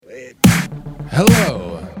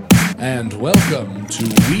Hello, and welcome to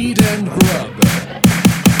Weed and Grub.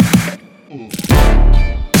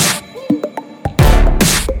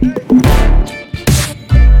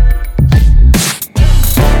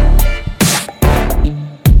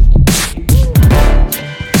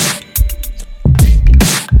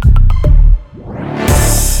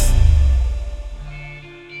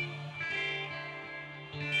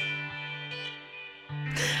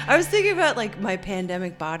 I was thinking about like my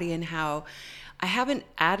pandemic body and how I haven't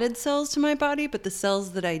added cells to my body, but the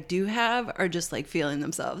cells that I do have are just like feeling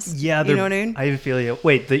themselves. Yeah, you know what I mean? I feel you.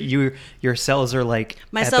 Wait, your cells are like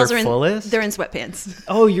My at cells their are in fullest? they're in sweatpants.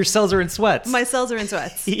 Oh, your cells are in sweats. My cells are in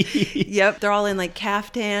sweats. Yep, they're all in like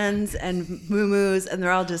caftans and muumuus, and they're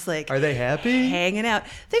all just like Are they happy? hanging out.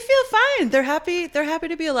 They feel fine. They're happy. They're happy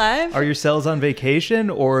to be alive. Are your cells on vacation,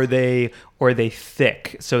 or are they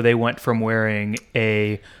thick? So they went from wearing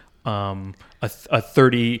a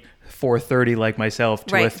 3430 like myself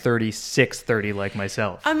to a Right. 3630 like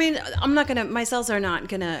myself. I mean, my cells are not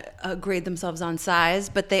gonna grade themselves on size,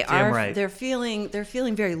 but they Damn are. right. They're feeling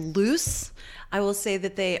very loose. I will say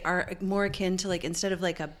that they are more akin to like, instead of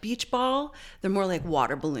like a beach ball, they're more like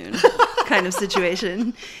water balloon kind of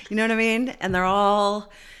situation. You know what I mean? And they're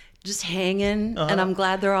all just hanging, and I'm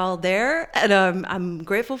glad they're all there, and I'm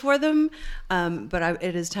grateful for them. But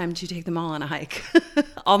it is time to take them all on a hike.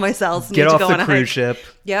 All my cells Get need off to go the on a cruise hike. ship.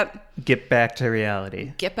 Yep. Get back to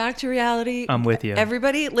reality. Get back to reality. I'm with you.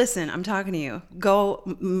 Everybody, listen, I'm talking to you. Go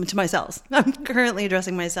to my cells. I'm currently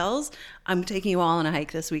addressing my cells. I'm taking you all on a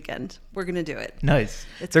hike this weekend. We're going to do it. Nice.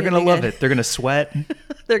 It's They're gonna gonna be love good. it. They're gonna sweat.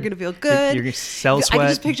 They're going to feel good. You're gonna cell I sweat. can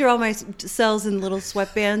just picture all my cells in little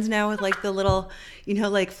sweatbands now with like the little,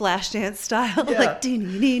 like flash dance style. Yeah. Like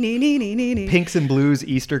dee-nee-nee-nee-nee-nee-nee. Pinks and blues,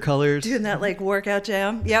 Easter colors. Doing that like workout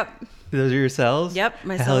jam. Yep. Those are your cells? Yep,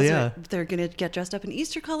 my Hell cells yeah. they're going to get dressed up in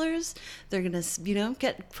Easter colors. They're going to,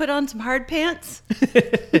 get put on some hard pants.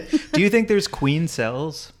 Do you think there's queen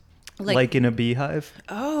cells? Like in a beehive?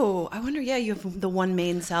 Oh, I wonder, yeah, you have the one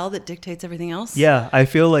main cell that dictates everything else. Yeah, I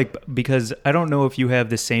feel like, because I don't know if you have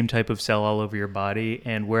the same type of cell all over your body,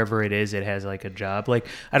 and wherever it has like a job. Like,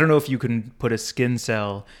 I don't know if you can put a skin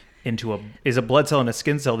cell is a blood cell and a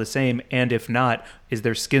skin cell the same? And if not, is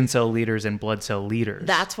there skin cell leaders and blood cell leaders?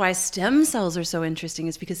 That's why stem cells are so interesting,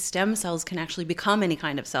 is because stem cells can actually become any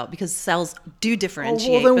kind of cell, because cells do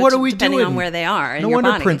differentiate. then what but are we depending doing? on where they are in No your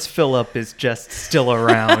wonder body. Prince Philip is just still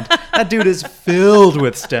around. That dude is filled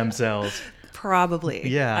with stem cells. Probably.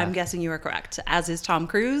 Yeah. I'm guessing you are correct. As is Tom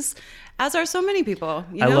Cruise, as are so many people.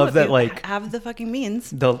 I love if that, you like, have the fucking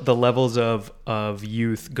means. The levels of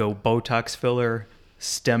youth go Botox filler,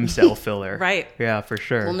 stem cell filler. Right. Yeah, for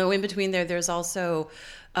sure. Well, no, in between there's also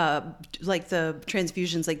like the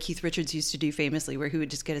transfusions like Keith Richards used to do famously, where he would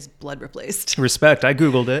just get his blood replaced. Respect. I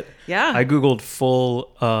Googled it. Yeah. I Googled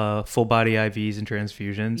full body IVs and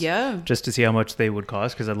transfusions. Yeah. Just to see how much they would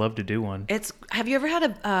cost, because I'd love to do one. Have you ever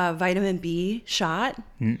had a vitamin B shot?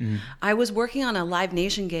 Mm-mm. I was working on a Live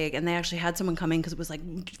Nation gig, and they actually had someone come in because it was like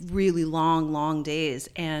really long days,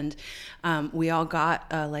 and we all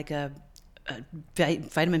got like a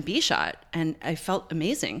vitamin B shot, and I felt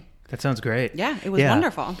amazing. That sounds great. Yeah, it was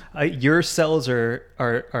wonderful. Your cells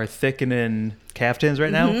are thickening caftans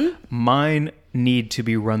right now. Mm-hmm. Mine need to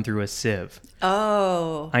be run through a sieve.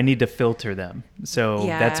 Oh. I need to filter them. So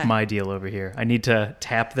Yeah. that's my deal over here. I need to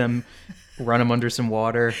tap them, run them under some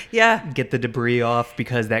water. Yeah. Get the debris off,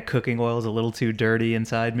 because that cooking oil is a little too dirty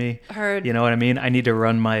inside me. Heard. You know what I mean? I need to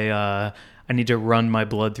run my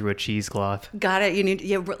blood through a cheesecloth. Got it.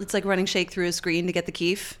 It's like running shake through a screen to get the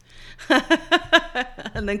keef.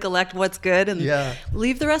 And then collect what's good and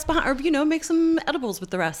leave the rest behind, or make some edibles with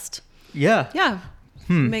the rest. Yeah. Yeah.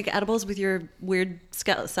 Make edibles with your weird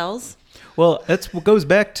cells. Well, that's what goes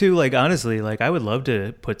back to, like, honestly, like, I would love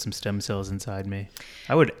to put some stem cells inside me.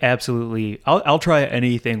 I would absolutely. I'll try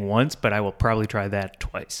anything once, but I will probably try that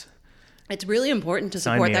twice. It's really important to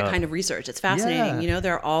Sign support me that up. kind of research. It's fascinating. Yeah.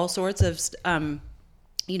 There are all sorts of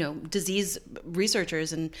disease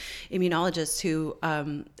researchers and immunologists who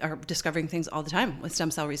are discovering things all the time with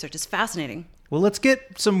stem cell research. It's fascinating. Well, let's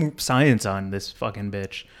get some science on this fucking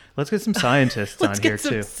bitch. Let's get some scientists on here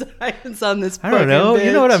too. Science on this. I don't know. Bitch.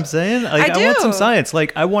 You know what I'm saying? Like, I do. want some science.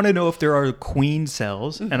 Like, I want to know if there are queen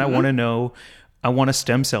cells, and I want to know. I want a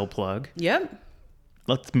stem cell plug. Yep.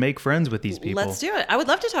 Let's make friends with these people. Let's do it. I would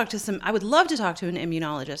love to talk to an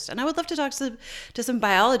immunologist, and I would love to talk to some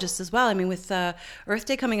biologists as well. I mean, with Earth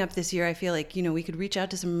Day coming up this year, I feel like we could reach out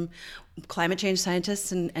to some climate change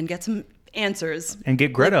scientists and get some answers And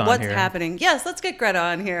get Greta on what's here. happening. Yes, let's get Greta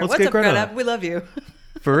on here. Let's What's get up, Greta. Greta? We love you.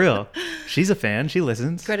 For real. She's a fan. She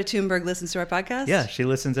listens. Greta Thunberg listens to our podcast? Yeah, she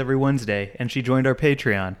listens every Wednesday, and she joined our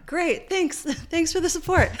Patreon. Great. Thanks. Thanks for the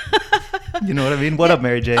support. You know what I mean? What up,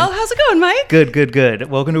 Mary Jane? Oh, how's it going, Mike? Good.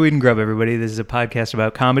 Welcome to Weed and Grub, everybody. This is a podcast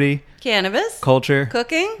about comedy, Cannabis. culture,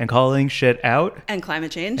 Cooking. and calling shit out, And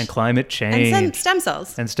climate change. and climate change, And stem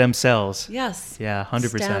cells. and stem cells. Yes. Yeah, 100%.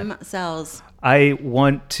 Stem cells. I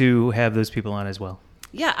want to have those people on as well.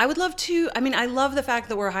 Yeah, I would love to. I mean, I love the fact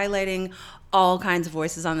that we're highlighting all kinds of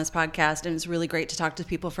voices on this podcast, and it's really great to talk to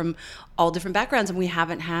people from all different backgrounds, and we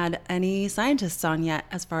haven't had any scientists on yet,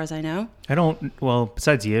 as far as I know.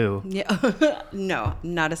 Besides you. Yeah, no,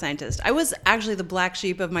 not a scientist. I was actually the black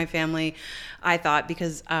sheep of my family, I thought,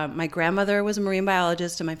 because my grandmother was a marine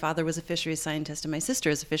biologist, and my father was a fisheries scientist, and my sister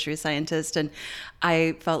is a fisheries scientist, and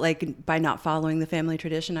I felt like by not following the family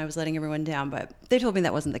tradition, I was letting everyone down, but they told me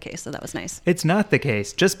that wasn't the case, so that was nice. It's not the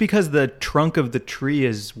case. Just because the trunk of the tree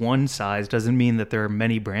is one size doesn't mean that there are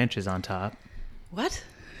many branches on top. What?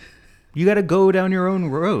 You got to go down your own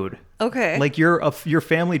road. Okay. Like your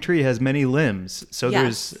family tree has many limbs, so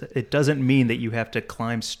Yes. it doesn't mean that you have to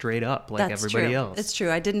climb straight up like That's everybody true. else. It's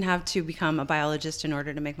true. I didn't have to become a biologist in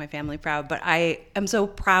order to make my family proud, but I am so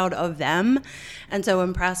proud of them and so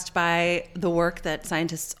impressed by the work that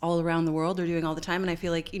scientists all around the world are doing all the time. And I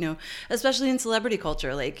feel like, especially in celebrity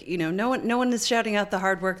culture, like, no one is shouting out the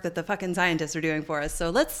hard work that the fucking scientists are doing for us. So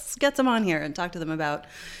let's get them on here and talk to them about,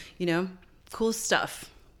 cool stuff.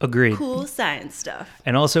 Agreed. Cool science stuff.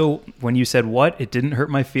 And also, when you said what, it didn't hurt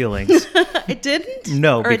my feelings. It didn't?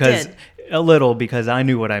 No, Or because it did? a little, because I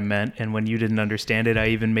knew what I meant, and when you didn't understand it, I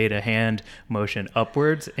even made a hand motion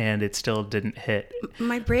upwards, and it still didn't hit.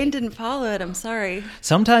 My brain didn't follow it. I'm sorry.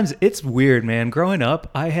 Sometimes it's weird, man. Growing up,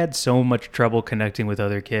 I had so much trouble connecting with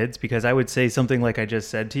other kids because I would say something like I just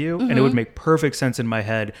said to you, and it would make perfect sense in my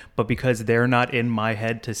head, but because they're not in my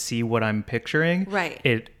head to see what I'm picturing, Right.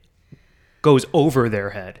 it goes over their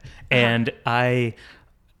head. And I've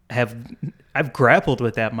grappled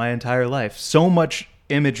with that my entire life. So much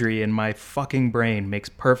imagery in my fucking brain makes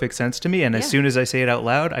perfect sense to me, and as Yeah. soon as I say it out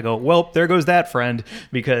loud, I go, well, there goes that friend,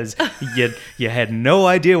 because you had no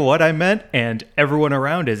idea what I meant, and everyone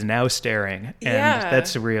around is now staring, and Yeah.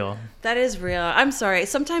 that's real. That is real. I'm sorry.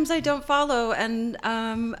 Sometimes I don't follow, and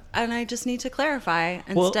I just need to clarify.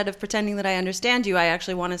 Instead of pretending that I understand you, I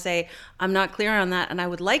actually want to say I'm not clear on that, and I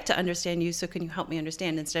would like to understand you. So can you help me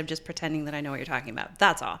understand instead of just pretending that I know what you're talking about?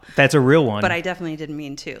 That's all. That's a real one. But I definitely didn't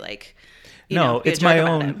mean to be it's a my jerk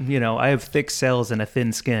about it. own, I have thick cells and a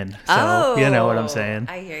thin skin. So, you know what I'm saying?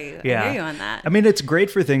 I hear you. Yeah. I hear you on that. I mean, it's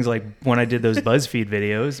great for things like when I did those BuzzFeed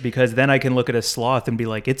videos, because then I can look at a sloth and be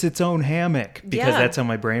like, it's its own hammock, because Yeah. that's how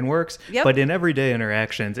my brain works. Yep. But in everyday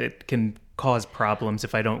interactions, it can cause problems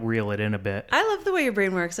if I don't reel it in a bit. I love the way your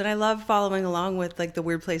brain works, and I love following along with like the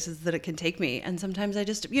weird places that it can take me. And sometimes I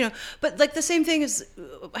just, but like the same thing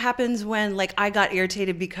happens when like I got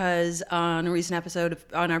irritated because on a recent episode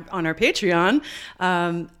on our Patreon,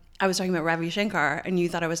 I was talking about Ravi Shankar, and you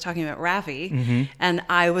thought I was talking about Rafi, and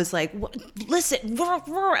I was like, listen,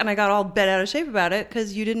 and I got all bent out of shape about it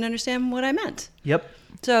because you didn't understand what I meant. Yep.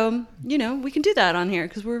 So we can do that on here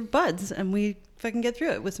because we're buds, and we fucking get through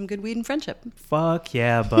it with some good weed and friendship. Fuck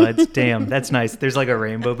yeah, buds. Damn, that's nice. There's like a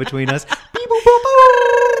rainbow between us.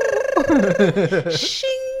 Shing!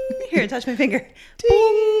 Here, touch my finger.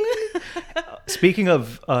 Ding! Speaking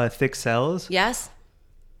of thick cells, Yes?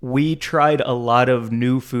 we tried a lot of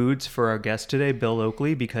new foods for our guest today, Bill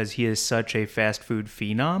Oakley, because he is such a fast food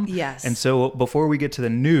phenom. Yes. And so before we get to the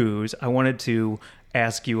news, I wanted to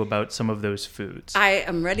ask you about some of those foods. I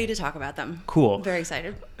am ready to talk about them. Cool. Very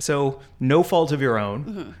excited. So, no fault of your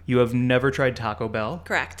own, you have never tried Taco Bell,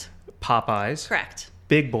 Correct. Popeyes, Correct.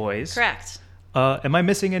 Big Boys. Correct. Am I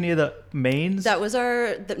missing any of the mains? Those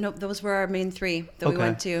were our main three that we Okay.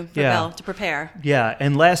 went to for Yeah. Bell to prepare. Yeah,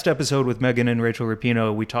 and last episode with Megan and Rachel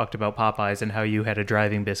Rapino, we talked about Popeyes and how you had a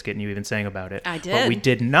driving biscuit and you even sang about it. I But did. we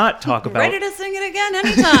did not talk about... Ready to sing it again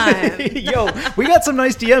anytime. Yo, we got some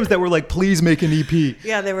nice DMs that were like, please make an EP.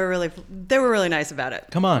 Yeah, they were really nice about it.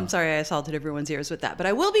 Come on. I'm sorry I assaulted everyone's ears with that, but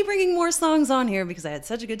I will be bringing more songs on here because I had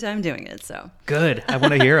such a good time doing it. So Good. I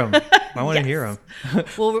want to hear them. I want to hear them.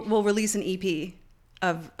 we'll release an EP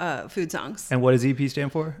of food songs. And what does EP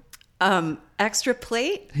stand for? Extra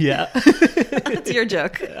plate. Yeah. That's your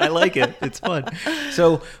joke. I like it. It's fun.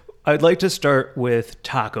 So I'd like to start with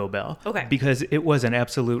Taco Bell. Okay. Because it was an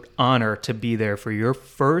absolute honor to be there for your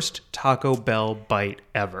first Taco Bell bite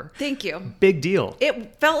ever. Thank you. Big deal.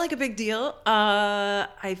 It felt like a big deal.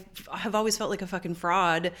 I have always felt like a fucking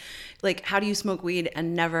fraud. Like, how do you smoke weed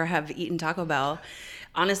and never have eaten Taco Bell?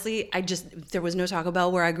 honestly, there was no Taco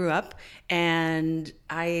Bell where I grew up. And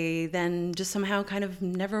I then just somehow kind of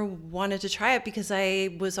never wanted to try it because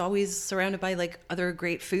I was always surrounded by like other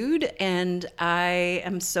great food. And I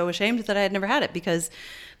am so ashamed that I had never had it because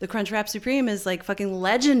the Crunchwrap Supreme is like fucking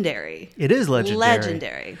legendary. It is legendary.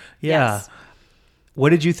 Legendary. Yeah. Yes. What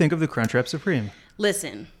did you think of the Crunchwrap Supreme?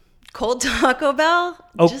 Listen, cold Taco Bell.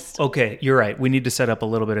 Okay, you're right. We need to set up a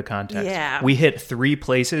little bit of context. Yeah. We hit 3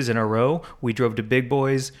 places in a row. We drove to Big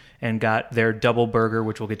Boys and got their double burger,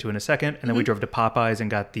 which we'll get to in a second. And then we drove to Popeyes and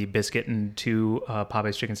got the biscuit and 2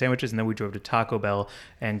 Popeyes chicken sandwiches. And then we drove to Taco Bell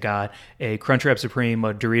and got a Crunchwrap Supreme,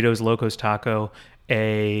 a Doritos Locos Taco,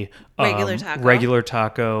 a regular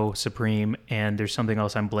taco Supreme, and there's something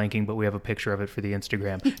else I'm blanking, but we have a picture of it for the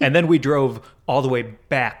Instagram. And then we drove all the way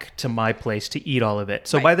back to my place to eat all of it.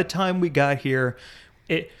 So by the time we got here,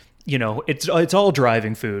 it's all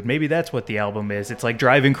driving food. Maybe that's what the album is. It's like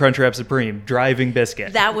driving Crunchwrap Supreme, driving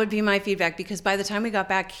biscuit. That would be my feedback because by the time we got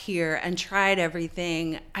back here and tried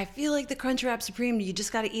everything, I feel like the Crunchwrap Supreme, you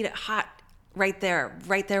just got to eat it hot. Right there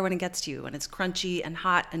when it gets to you, and it's crunchy and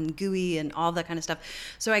hot and gooey and all that kind of stuff.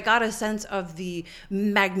 So I got a sense of the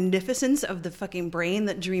magnificence of the fucking brain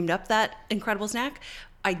that dreamed up that incredible snack.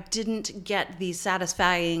 I didn't get the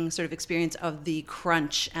satisfying sort of experience of the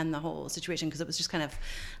crunch and the whole situation because it was just kind of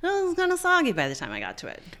soggy by the time I got to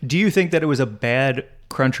it. Do you think that it was a bad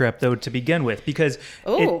Crunchwrap though to begin with? Because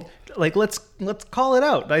let's call it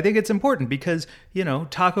out. I think it's important because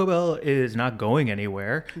Taco Bell is not going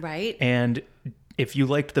anywhere, right? And if you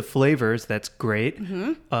liked the flavors, that's great.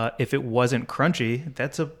 If it wasn't crunchy,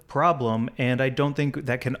 that's a problem, and I don't think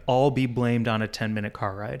that can all be blamed on a 10-minute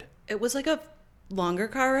car ride. It was like a longer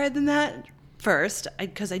car ride than that first,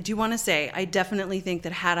 because I do want to say I definitely think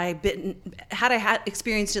that had I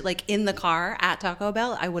experienced it like in the car at Taco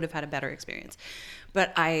Bell, I would have had a better experience.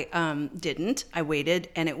 But I didn't. I waited,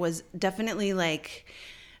 and it was definitely like,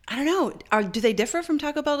 I don't know. Do they differ from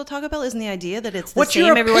Taco Bell to Taco Bell? Isn't the idea that it's the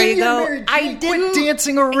same everywhere you go? Mary Jane? Quit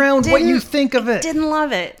dancing around what you think of it. Didn't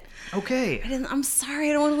love it. Okay. I'm sorry.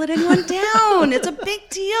 I don't want to let anyone down. It's a big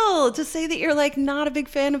deal to say that you're like not a big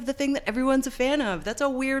fan of the thing that everyone's a fan of. That's a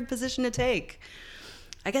weird position to take.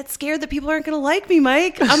 I get scared that people aren't going to like me,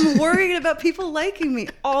 Mike. I'm worried about people liking me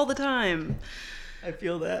all the time. I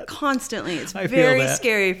feel that. Constantly. It's very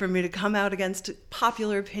scary for me to come out against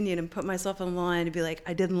popular opinion and put myself on the line and be like,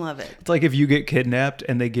 I didn't love it. It's like if you get kidnapped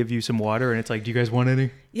and they give you some water and it's like, do you guys want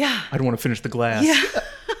any? Yeah. I don't want to finish the glass. Yeah.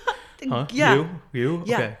 Huh? Yeah. You?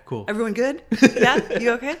 Yeah. Okay, cool. Everyone good? Yeah?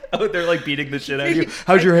 You okay? Oh, they're like beating the shit out of you.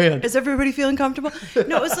 How's your hand? Is everybody feeling comfortable?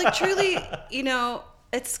 No, it's like truly,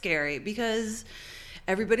 it's scary because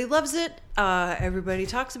everybody loves it. Everybody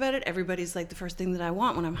talks about it. Everybody's like, the first thing that I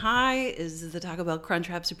want when I'm high is the Taco Bell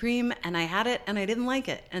Crunchwrap Supreme, and I had it and I didn't like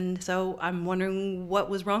it. And so I'm wondering what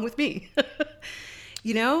was wrong with me.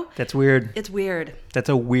 That's weird. It's weird. That's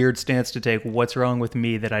a weird stance to take. What's wrong with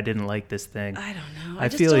me that I didn't like this thing? I don't know. I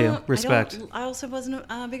feel you. Respect. I also wasn't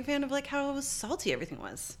a big fan of like how salty everything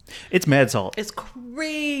was. It's mad salt. It's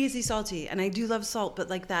crazy salty, and I do love salt, but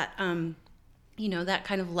like that, that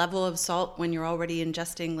kind of level of salt when you're already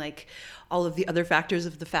ingesting like all of the other factors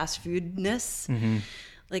of the fast foodness,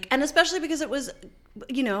 and especially because it was,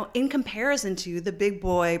 in comparison to the Big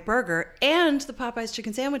Boy burger and the Popeyes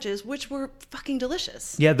chicken sandwiches, which were fucking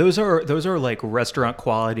delicious. Yeah, those are like restaurant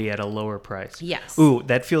quality at a lower price. Yes. Ooh,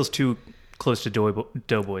 that feels too close to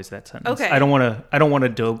Doughboys, that sentence. Okay. I don't want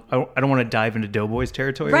to dive into Doughboys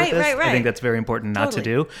territory with this. Right. I think that's very important not to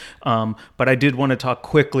do. But I did want to talk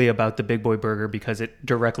quickly about the Big Boy burger because it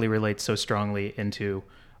directly relates so strongly into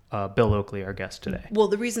Bill Oakley, our guest today. Well,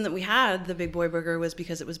 the reason that we had the Big Boy burger was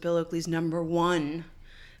because it was Bill Oakley's #1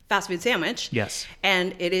 fast food sandwich. Yes.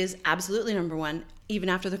 And it is absolutely #1. Even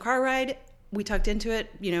after the car ride, we tucked into it,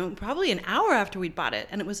 probably an hour after we'd bought it,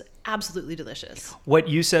 and it was absolutely delicious. What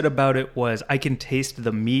you said about it was, I can taste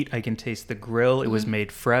the meat, I can taste the grill, it was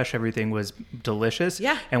made fresh, everything was delicious.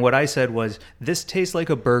 Yeah. And what I said was, this tastes like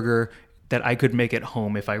a burger that I could make at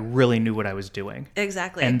home if I really knew what I was doing.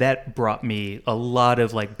 Exactly. And that brought me a lot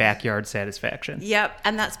of like backyard satisfaction. Yep.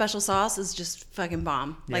 And that special sauce is just fucking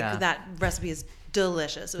bomb. Yeah. That recipe is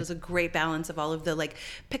delicious. It was a great balance of all of the like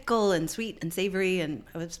pickle and sweet and savory, and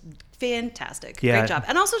it was fantastic. Yeah. Great job.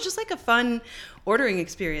 And also just like a fun ordering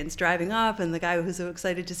experience driving up, and the guy was so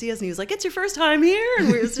excited to see us, and he was like, "It's your first time here?"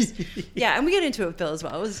 And we was just and we get into it with Bill as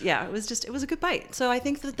well. It was a good bite. So I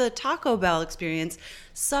think that the Taco Bell experience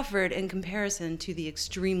suffered in comparison to the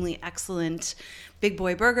extremely excellent Big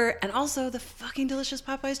Boy burger and also the fucking delicious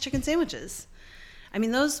Popeyes chicken sandwiches. I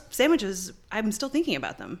mean, those sandwiches, I'm still thinking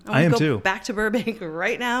about them. I am go too. Back to Burbank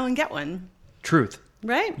right now and get one. Truth.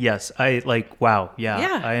 Right? Yes, I like, wow. Yeah,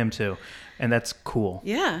 Yeah. I am too. And that's cool.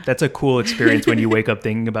 Yeah. That's a cool experience when you wake up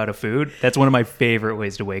thinking about a food. That's one of my favorite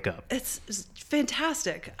ways to wake up. It's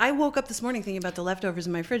fantastic. I woke up this morning thinking about the leftovers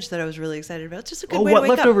in my fridge that I was really excited about. It's just a good Oh, way what to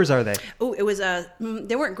wake leftovers up. are they? Oh, it was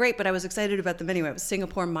they weren't great, but I was excited about them anyway. It was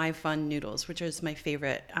Singapore My Fun noodles, which is my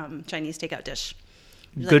favorite Chinese takeout dish.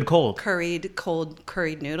 Good cold. Cold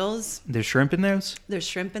curried noodles. There's shrimp in those? There's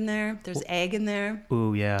shrimp in there. There's egg in there.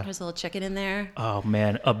 Ooh, yeah. There's a little chicken in there. Oh,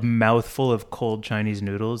 man. A mouthful of cold Chinese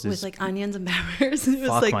noodles is... With like onions and peppers. It was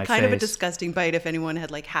Fuck like my kind of a face. disgusting bite if anyone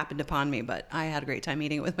had like happened upon me, but I had a great time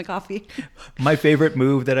eating it with my coffee. My favorite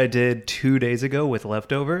move that I did 2 days ago with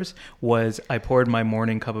leftovers was I poured my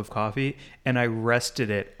morning cup of coffee and I rested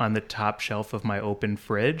it on the top shelf of my open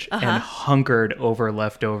fridge and hunkered over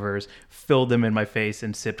leftovers, filled them in my face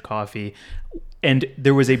and sipped coffee. And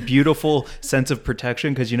there was a beautiful sense of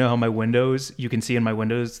protection because you know how my windows, you can see in my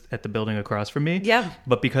windows at the building across from me? Yeah.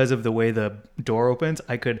 But because of the way the door opens,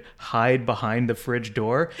 I could hide behind the fridge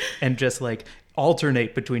door and just like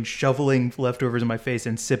alternate between shoveling leftovers in my face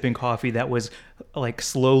and sipping coffee that was like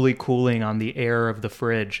slowly cooling on the air of the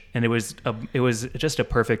fridge. And it was just a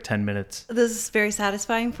perfect 10 minutes. This is very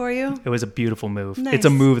satisfying for you. It was a beautiful move. Nice. It's a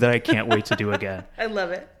move that I can't wait to do again. I love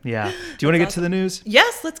it. Yeah. Do you want to get to the news?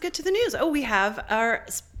 Yes, let's get to the news. Oh, we have our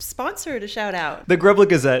sponsor to shout out. The Grubler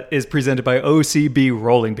Gazette is presented by OCB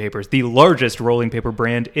Rolling Papers, the largest rolling paper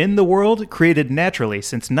brand in the world, created naturally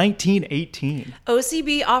since 1918.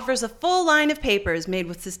 OCB offers a full line of papers made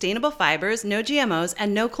with sustainable fibers, no GMOs,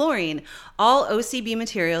 and no chlorine. All OCB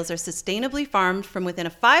materials are sustainably farmed from within a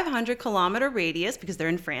 500-kilometer radius, because they're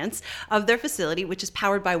in France, of their facility, which is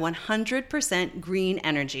powered by 100% green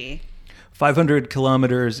energy. 500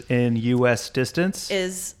 kilometers in U.S. distance.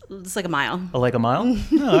 It's like a mile. Like a mile?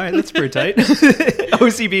 Oh, all right, that's pretty tight.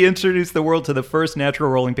 OCB introduced the world to the first natural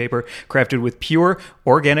rolling paper crafted with pure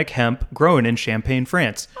organic hemp grown in Champagne,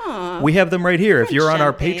 France. Aww. We have them right here. If you're on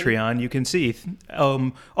our Champagne. Patreon, you can see.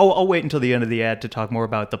 I'll wait until the end of the ad to talk more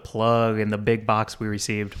about the plug and the big box we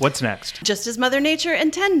received. What's next? Just as Mother Nature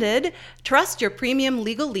intended, trust your premium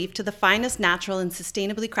legal leaf to the finest natural and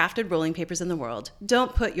sustainably crafted rolling papers in the world.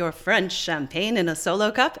 Don't put your French champagne in a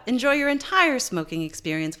solo cup. Enjoy your entire smoking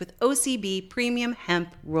experience with OCB premium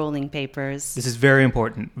hemp rolling papers. This is very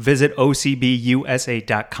important. Visit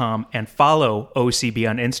OCBUSA.com and follow OCB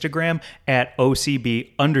on Instagram at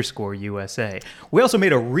OCB_USA. We also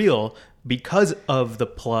made a reel because of the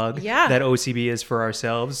plug that OCB is for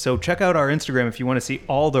ourselves. So check out our Instagram if you want to see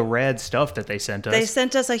all the rad stuff that they sent us. They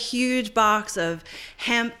sent us a huge box of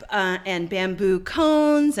hemp and bamboo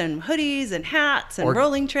cones and hoodies and hats and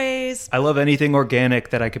rolling trays. I love anything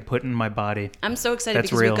organic that I could put in my body. I'm so excited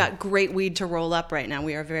That's because real. we've got great weed to roll up right now.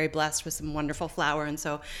 We are very blessed with some wonderful flower, and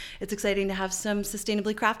so it's exciting to have some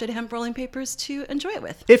sustainably crafted hemp rolling papers to enjoy it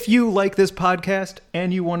with. If you like this podcast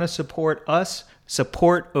and you want to support us,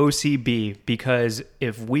 support OCB, because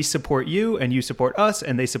if we support you and you support us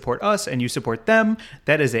and they support us and you support them,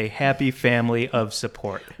 that is a happy family of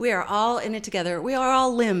support. We are all in it together. We are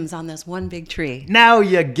all limbs on this one big tree. Now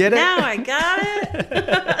you get it? Now I got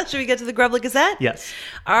it. Should we get to the Grubler Gazette? Yes.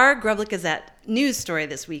 Our Grubler Gazette news story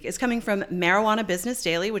this week is coming from Marijuana Business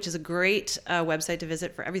Daily, which is a great website to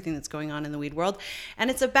visit for everything that's going on in the weed world.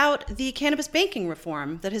 And it's about the cannabis banking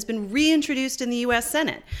reform that has been reintroduced in the U.S.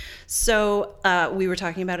 Senate. So we were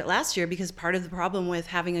talking about it last year because part of the problem with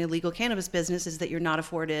having a legal cannabis business is that you're not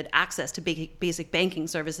afforded access to basic banking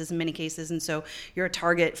services in many cases. And so you're a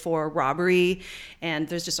target for robbery, and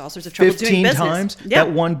there's just all sorts of trouble doing 15 business. times? Yeah.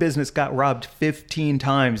 That one business got robbed 15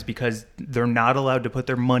 times because they're not allowed to put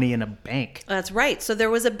their money in a bank. That's right. So there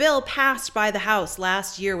was a bill passed by the House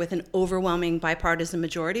last year with an overwhelming bipartisan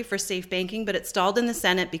majority for safe banking, but it stalled in the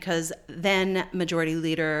Senate because then Majority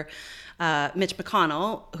Leader Mitch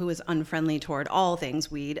McConnell, who is unfriendly toward all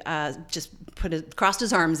things weed, just crossed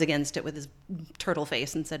his arms against it with his turtle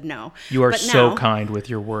face and said no. You are but so now, kind with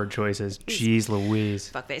your word choices. Jeez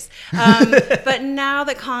Louise. Fuckface. But now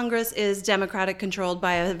that Congress is Democratic controlled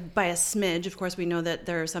by a smidge, of course, we know that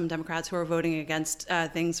there are some Democrats who are voting against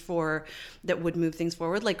things that would move things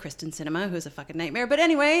forward, like Kristen Sinema, who's a fucking nightmare. But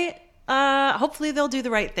anyway, hopefully they'll do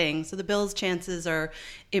the right thing. So the bill's chances are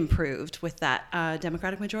improved with that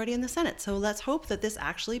Democratic majority in the Senate. So let's hope that this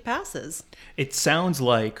actually passes. It sounds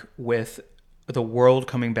like with the world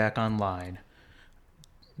coming back online,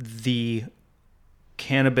 the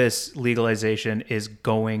cannabis legalization is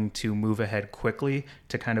going to move ahead quickly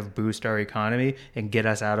to kind of boost our economy and get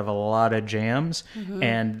us out of a lot of jams. Mm-hmm.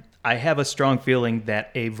 And I have a strong feeling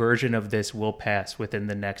that a version of this will pass within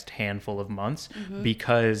the next handful of months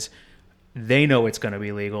because They know it's going to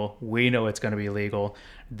be legal. We know it's going to be legal.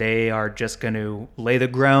 They are just going to lay the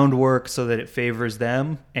groundwork so that it favors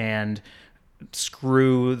them and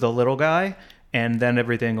screw the little guy, and then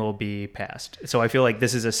everything will be passed. So I feel like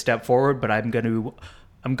this is a step forward, but I'm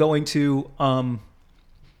going to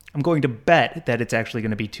bet that it's actually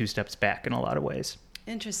going to be 2 steps back in a lot of ways.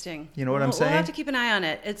 Interesting. You know what I'm saying? We'll have to keep an eye on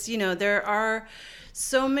it. It's, there are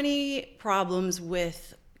so many problems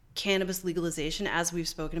with cannabis legalization, as we've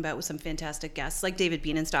spoken about with some fantastic guests like David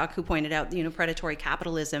Bienenstock, who pointed out, predatory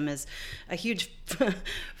capitalism is a huge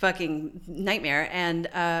fucking nightmare. And,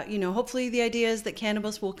 hopefully the idea is that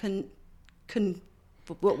cannabis will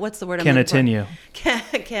what's the word? Continue.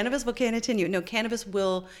 Cannabis will continue. No, cannabis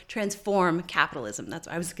will transform capitalism. That's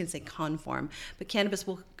I was going to say conform, but cannabis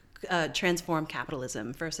will transform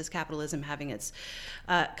capitalism versus capitalism having its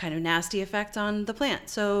kind of nasty effect on the plant.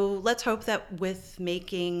 So let's hope that with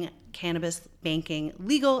making cannabis banking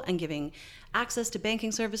legal and giving access to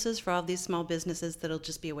banking services for all of these small businesses, that'll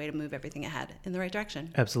just be a way to move everything ahead in the right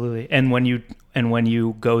direction. Absolutely. And when you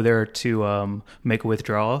go there to make a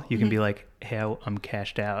withdrawal, you can be like, "Hey, I'm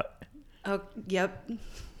cashed out." Oh, yep.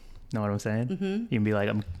 Know what I'm saying? Mm-hmm. You can be like,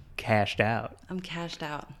 "I'm cashed out." I'm cashed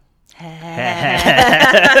out.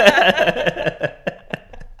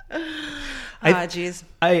 Jeez.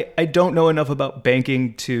 I don't know enough about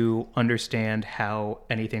banking to understand how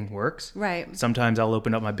anything works. Right. Sometimes I'll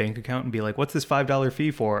open up my bank account and be like, what's this $5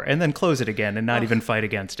 fee for? And then close it again and not even fight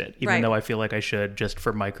against it, even though I feel like I should, just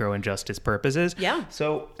for micro injustice purposes. Yeah.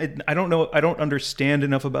 So I don't know. I don't understand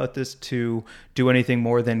enough about this to do anything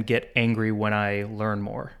more than get angry when I learn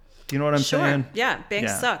more. You know what I'm saying? Yeah,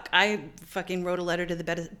 banks suck. I fucking wrote a letter to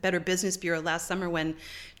the Better Business Bureau last summer when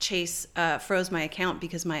Chase froze my account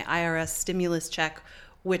because my IRS stimulus check,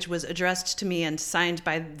 which was addressed to me and signed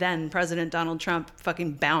by then President Donald Trump,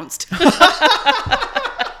 fucking bounced.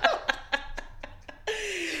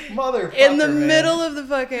 Motherfucker, in the middle of the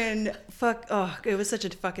fucking it was such a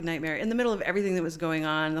fucking nightmare. In the middle of everything that was going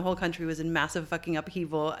on, the whole country was in massive fucking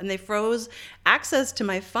upheaval, and they froze access to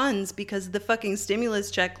my funds because the fucking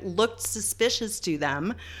stimulus check looked suspicious to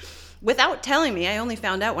them without telling me. I only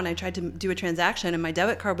found out when I tried to do a transaction and my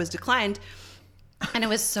debit card was declined. And I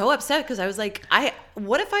was so upset because I was like,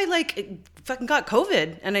 what if I fucking got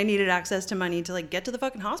COVID and I needed access to money to get to the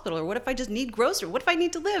fucking hospital? Or what if I just need grocery? What if I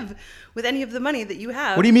need to live with any of the money that you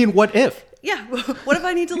have? What do you mean, what if? Yeah, what if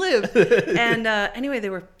I need to live? And anyway,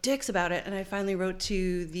 they were dicks about it. And I finally wrote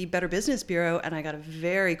to the Better Business Bureau and I got a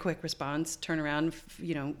very quick response, turnaround,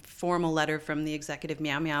 formal letter from the executive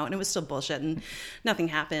meow meow. And it was still bullshit and nothing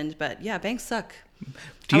happened. But yeah, banks suck.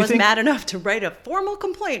 I was mad enough to write a formal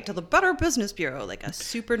complaint to the Better Business Bureau, like a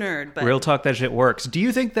super nerd. But real talk, that shit works. Do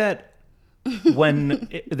you think that when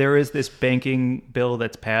there is this banking bill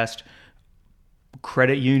that's passed,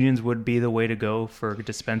 credit unions would be the way to go for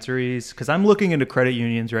dispensaries? Because I'm looking into credit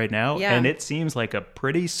unions right now, and it seems like a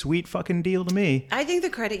pretty sweet fucking deal to me. I think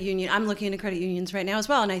I'm looking into credit unions right now as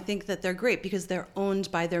well, and I think that they're great because they're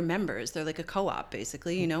owned by their members. They're like a co-op,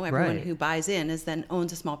 basically. Everyone who buys in then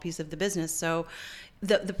owns a small piece of the business. So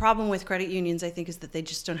the problem with credit unions, I think, is that they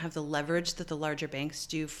just don't have the leverage that the larger banks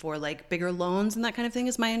do for bigger loans and that kind of thing,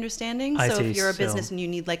 is my understanding. So if you're a business and you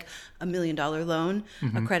need $1 million loan,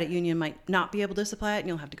 a credit union might not be able to supply it, and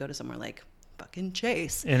you'll have to go to somewhere like fucking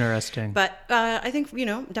Chase. Interesting. But I think,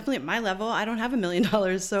 definitely at my level, I don't have $1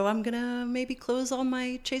 million, so I'm going to maybe close all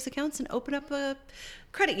my Chase accounts and open up a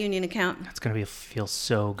credit union account. That's going to feel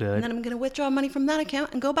so good. And then I'm going to withdraw money from that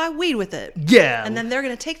account and go buy weed with it. Yeah. And then they're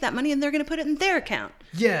going to take that money and they're going to put it in their account.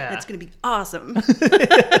 Yeah. And it's going to be awesome.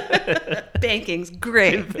 Banking's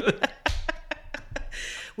great.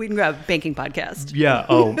 We can grab banking podcast. Yeah.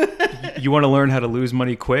 Oh, you want to learn how to lose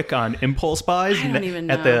money quick on impulse buys I don't even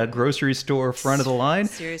know. at the grocery store front of the line?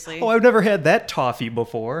 Seriously. Oh, I've never had that toffee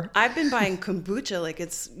before. I've been buying kombucha like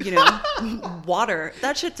it's, water.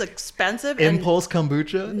 That shit's expensive. Impulse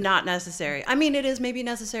kombucha? Not necessary. I mean, it is maybe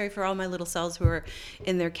necessary for all my little cells who are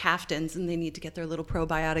in their caftans and they need to get their little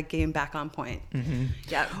probiotic game back on point. Mm-hmm.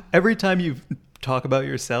 Yeah. Every time you talk about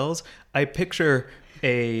your cells, I picture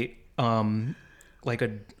a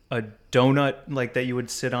donut that you would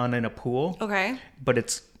sit on in a pool. Okay. But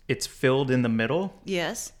it's filled in the middle.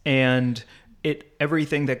 Yes. And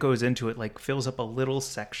everything that goes into it fills up a little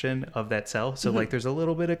section of that cell. So there's a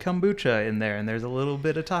little bit of kombucha in there and there's a little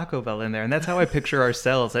bit of Taco Bell in there. And that's how I picture our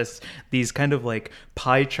cells, as these kind of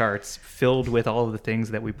pie charts filled with all of the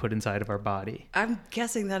things that we put inside of our body. I'm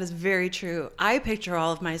guessing that is very true. I picture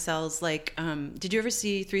all of my cells did you ever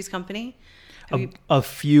see Three's Company? A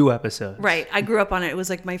few episodes. Right. I grew up on it. It was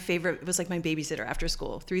like my favorite. It was like my babysitter after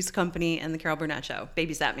school. Three's Company and the Carol Burnett Show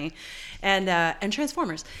babysat me, and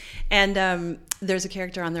Transformers. And there's a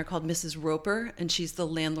character on there called Mrs. Roper, and she's the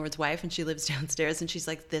landlord's wife, and she lives downstairs, and she's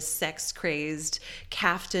like this sex crazed,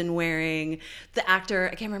 caftan wearing. The actor,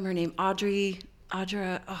 I can't remember her name, Audra.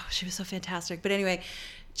 Oh, she was so fantastic. But anyway,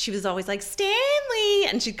 she was always like, Stanley,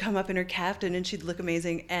 and she'd come up in her caftan and she'd look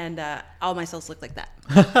amazing, and all my cells looked like that.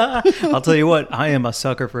 I'll tell you what, I am a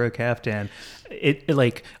sucker for a caftan. It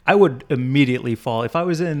like I would immediately fall if I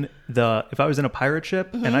was in a pirate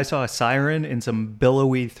ship and I saw a siren in some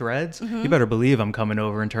billowy threads. You better believe I'm coming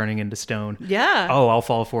over and turning into stone. Yeah. Oh, I'll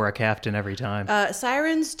fall for a caftan every time.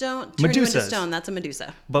 Sirens don't turn you into stone. That's a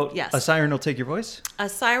Medusa. But yes. A siren will take your voice? A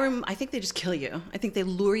siren, I think they just kill you. I think they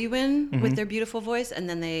lure you in with their beautiful voice, and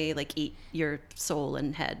then they like eat your soul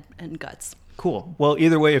and head and guts. Cool. Well,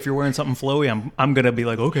 either way, if you're wearing something flowy, I'm gonna be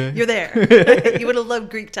like, okay. You're there. You would have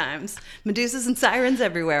loved Greek times. Medusas and sirens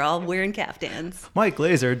everywhere, all wearing caftans. Mike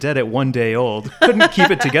Glazer, dead at 1 day old, couldn't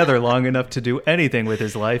keep it together long enough to do anything with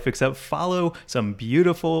his life except follow some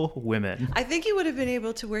beautiful women. I think you would have been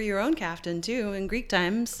able to wear your own caftan too in Greek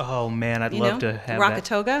times. Oh man, I'd love to have rock that. a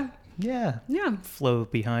toga. Yeah. Yeah. Flow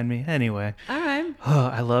behind me. Anyway. All right. Oh,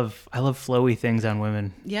 I love flowy things on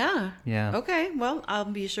women. Yeah. Yeah. Okay. Well, I'll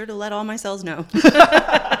be sure to let all my cells know.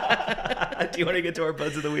 Do you want to get to our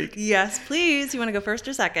buds of the week? Yes, please. You want to go first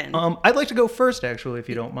or second? I'd like to go first, actually, if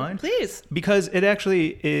you don't mind. Please. Because it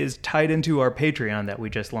actually is tied into our Patreon that we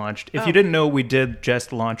just launched. If you didn't know, we did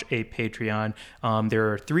just launch a Patreon.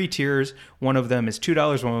 There are 3 tiers. One of them is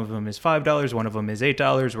 $2. One of them is $5. One of them is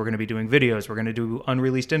 $8. We're going to be doing videos. We're going to do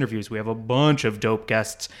unreleased interviews. We have a bunch of dope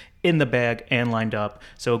guests in the bag and lined up.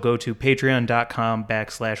 So go to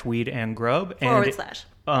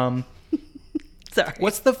patreon.com/weedandgrub. Sorry.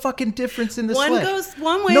 What's the fucking difference in the One slash? goes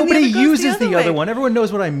one way. Nobody and the other goes uses the way. other one. Everyone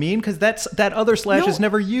knows what I mean because that other slash is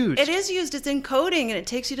never used. It is used. It's encoding, and it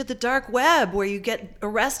takes you to the dark web where you get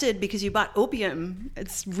arrested because you bought opium.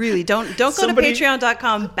 It's really don't go to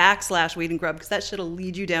patreon.com/weedandgrub because that shit'll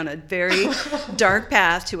lead you down a very dark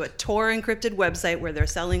path to a Tor encrypted website where they're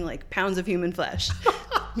selling like pounds of human flesh.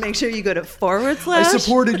 Make sure you go to / I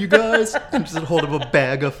supported you guys and just hold up a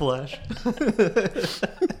bag of flesh.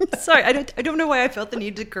 Sorry, I don't know why I felt the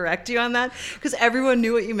need to correct you on that because everyone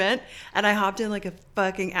knew what you meant, and I hopped in like a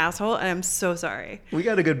fucking asshole, and I'm so sorry. We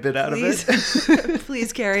got a good bit out of it.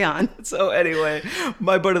 Please carry on. So anyway,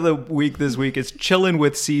 my butt of the week this week is Chillin'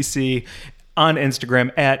 with CC on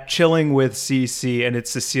Instagram at Chilling with CC, and it's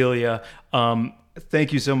Cecilia.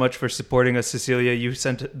 Thank you so much for supporting us, Cecilia. You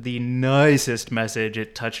sent the nicest message.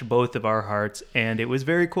 It touched both of our hearts, and it was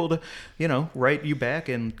very cool to, write you back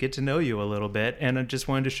and get to know you a little bit. And I just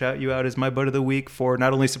wanted to shout you out as my butt of the week for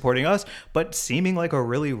not only supporting us, but seeming like a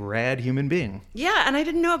really rad human being. Yeah, and I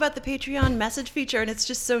didn't know about the Patreon message feature, and it's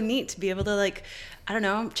just so neat to be able to,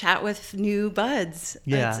 chat with new buds.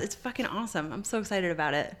 Yeah. It's fucking awesome. I'm so excited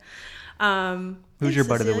about it. Who's your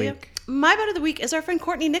butt of the week? My butt of the week is our friend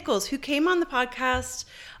Courtney Nichols, who came on the podcast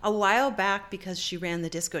a while back because she ran the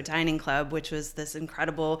Disco Dining Club, which was this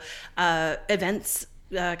incredible events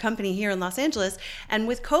company here in Los Angeles. And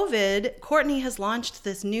with COVID, Courtney has launched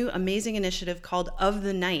this new amazing initiative called Of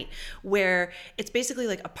the Night, where it's basically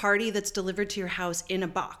like a party that's delivered to your house in a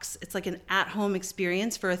box. It's like an at-home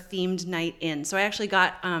experience for a themed night in. So I actually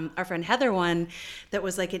got our friend Heather one that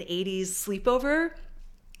was like an 80s sleepover.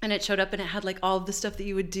 And it showed up and it had like all of the stuff that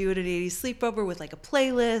you would do at an 80s sleepover with like a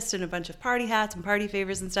playlist and a bunch of party hats and party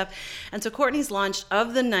favors and stuff. And so Courtney's launched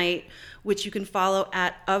Of the Night, which you can follow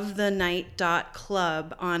at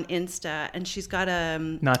ofthenight.club on Insta. And she's got a...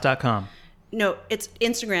 Not .com. No, it's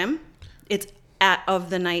Instagram. It's at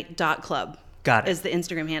ofthenight.club. Got it. Is the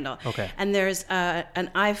Instagram handle. Okay. And there's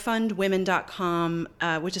an ifundwomen.com,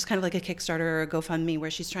 which is kind of like a Kickstarter or a GoFundMe,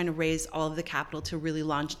 where she's trying to raise all of the capital to really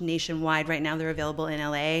launch nationwide. Right now they're available in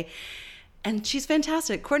LA. And she's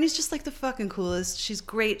fantastic. Courtney's just like the fucking coolest. She's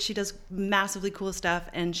great. She does massively cool stuff.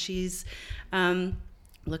 And she's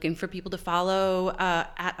looking for people to follow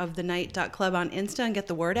at ofthenight.club on Insta and get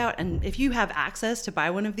the word out. And if you have access to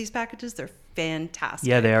buy one of these packages, they're fantastic.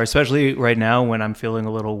 Yeah, they are, especially right now when I'm feeling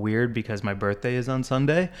a little weird because my birthday is on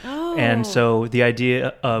Sunday. Oh. And so the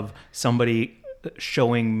idea of somebody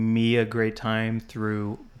showing me a great time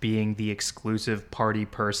through being the exclusive party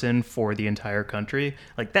person for the entire country,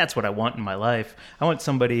 like that's what I want in my life. I want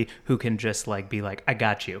somebody who can just like be like, I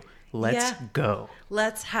got you. Let's go.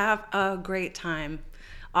 Let's have a great time.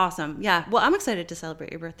 Awesome. Yeah. Well, I'm excited to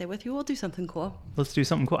celebrate your birthday with you. We'll do something cool. Let's do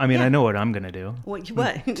something cool. I mean, Yeah. I know what I'm going to do. What?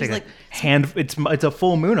 Take Just a like, it's a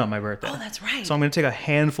full moon on my birthday. oh, that's right. So I'm going to take a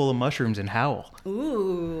handful of mushrooms and howl.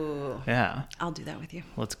 Ooh. Ooh. Yeah. I'll do that with you.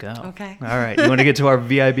 Let's go. Okay. All right. You want to get to our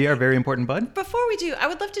VIB, our very important bud? Before we do, I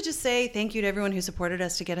would love to just say thank you to everyone who supported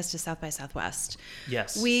us to get us to South by Southwest.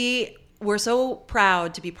 Yes. We're so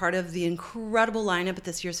proud to be part of the incredible lineup at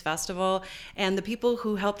this year's festival, and the people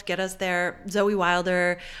who helped get us there, Zoe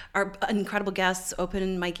Wilder, our incredible guests,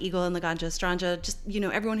 Open Mike Eagle and Laganja Estranja, just,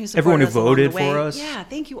 everyone who supported us along the way. Voted for us. Yeah,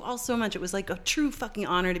 thank you all so much. It was like a true fucking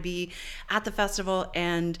honor to be at the festival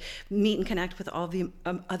and meet and connect with all the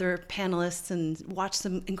other panelists and watch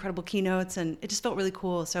some incredible keynotes, and it just felt really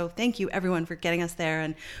cool. So thank you everyone for getting us there,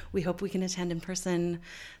 and we hope we can attend in person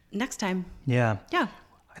next time. Yeah. Yeah.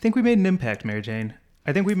 I think we made an impact, Mary Jane.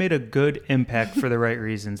 I think we made a good impact for the right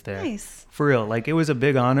reasons there. Nice. For real. Like, it was a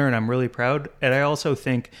big honor, and I'm really proud. And I also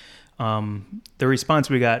think the response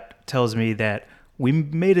we got tells me that we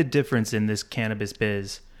made a difference in this cannabis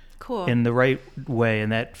biz. Cool. In the right way,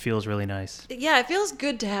 and that feels really nice. Yeah, it feels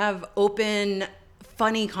good to have open,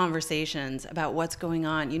 funny conversations about what's going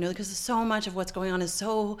on, because so much of what's going on is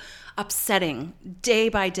so upsetting day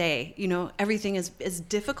by day. Everything is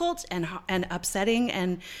difficult and upsetting,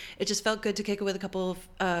 and it just felt good to kick it with a couple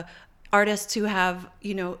of artists who have,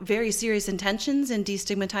 very serious intentions in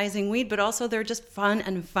destigmatizing weed, but also they're just fun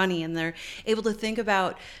and funny, and they're able to think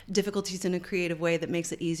about difficulties in a creative way that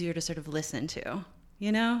makes it easier to sort of listen to,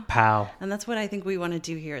 Pow. And that's what I think we want to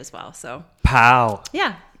do here as well. So, Pow.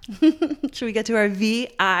 yeah. Should we get to our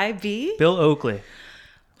VIB? Bill Oakley,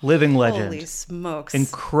 living legend. Holy smokes.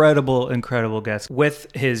 Incredible guest. With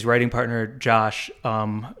his writing partner, Josh,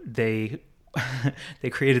 they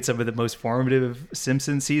created some of the most formative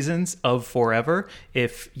Simpsons seasons of forever.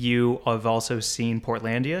 If you have also seen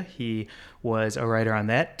Portlandia, he was a writer on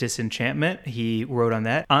that. Disenchantment, he wrote on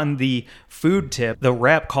that. On the food tip, The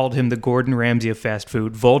Wrap called him the Gordon Ramsay of fast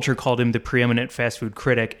food. Vulture called him the preeminent fast food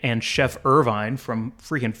critic. And Chef Irvine from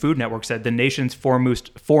freaking Food Network said the nation's foremost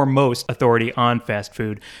authority on fast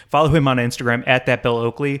food. Follow him on Instagram at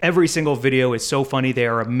 @BillOakley. Every single video is so funny. They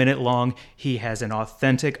are a minute long. He has an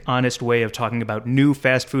authentic, honest way of talking about new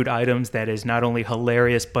fast food items that is not only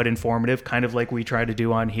hilarious but informative, kind of like we try to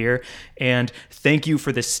do on here. And thank you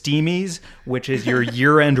for the Steamies, which is your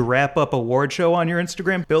year-end wrap-up award show on your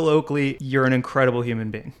Instagram. Bill Oakley, you're an incredible human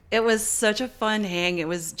being. It was such a fun hang. It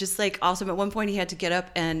was just like awesome. At one point he had to get up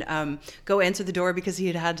and go answer the door because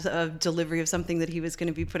he had a delivery of something that he was going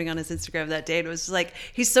to be putting on his Instagram that day. And it was just like,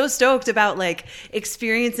 he's so stoked about like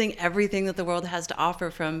experiencing everything that the world has to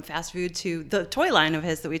offer, from fast food to the toy line of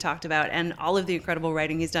his that we talked about, and all of the incredible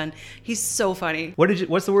writing he's done. He's so funny.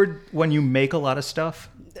 What's the word when you make a lot of stuff?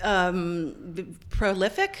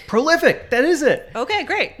 Prolific? Prolific. That is it. Okay,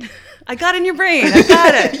 great. I got in your brain. I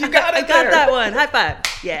got it. You got it. I got that one. High five.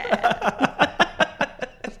 Yeah.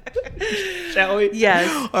 Shall we?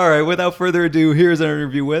 Yes. All right. Without further ado, here's our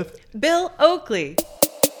interview with Bill Oakley.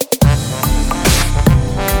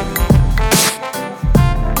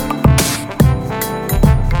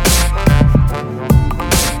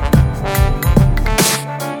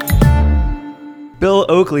 Bill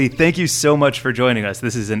Oakley. Thank you so much for joining us.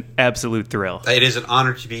 This is an absolute thrill. It is an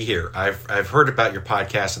honor to be here. I've heard about your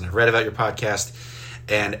podcast and I've read about your podcast,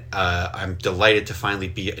 and I'm delighted to finally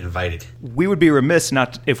be invited. We would be remiss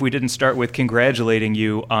if we didn't start with congratulating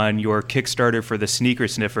you on your Kickstarter for the Sneaker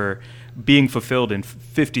Sniffer being fulfilled in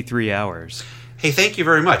 53 hours. Hey, thank you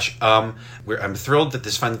very much. I'm thrilled that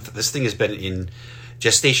this thing has been in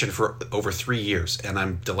gestation for over 3 years, and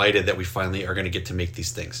I'm delighted that we finally are going to get to make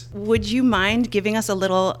these things. Would you mind giving us a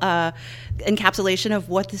little encapsulation of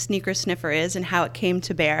what the Sneaker Sniffer is and how it came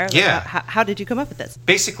to bear? Yeah. How did you come up with this?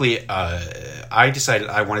 Basically, I decided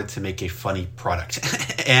I wanted to make a funny product.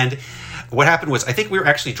 And what happened was, I think we were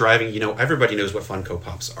actually driving, everybody knows what Funko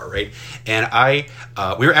Pops are, right? And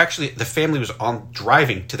the family was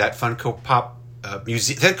driving to that Funko Pop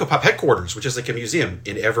Funko Pop headquarters, which is like a museum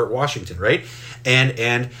in Everett, Washington, right?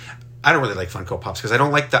 And I don't really like Funko Pops because I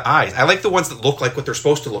don't like the eyes. I like the ones that look like what they're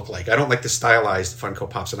supposed to look like. I don't like the stylized Funko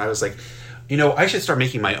Pops. And I was like, I should start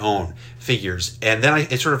making my own figures. And then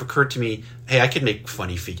it sort of occurred to me, hey, I could make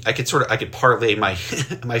funny figures. I could parlay my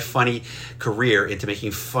funny career into making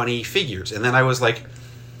funny figures. And then I was like,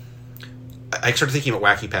 I started thinking about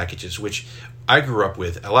wacky packages, which I grew up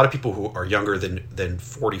with. A lot of people who are younger than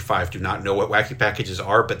 45 do not know what wacky packages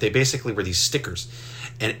are, but they basically were these stickers.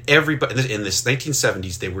 And everybody in this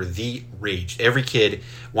 1970s, they were the rage. Every kid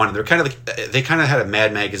wanted. They kind of had a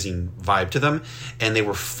Mad Magazine vibe to them, and they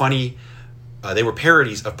were funny. They were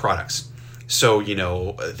parodies of products. So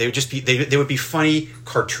they would just be they would be funny,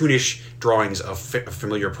 cartoonish drawings of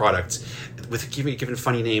familiar products with given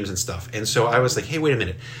funny names and stuff. And so I was like, hey, wait a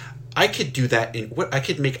minute. I could do that I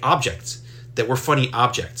could make objects that were funny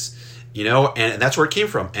objects. and that's where it came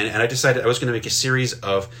from. And I decided I was going to make a series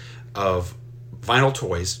of vinyl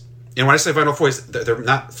toys. And when I say vinyl toys, they're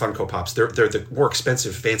not Funko Pops. They're the more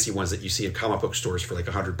expensive, fancy ones that you see in comic book stores for like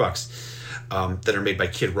 $100, that are made by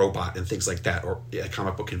Kid Robot and things like that, or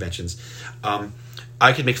comic book conventions.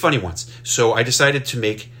 I could make funny ones. So I decided to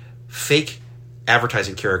make fake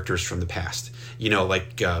advertising characters from the past.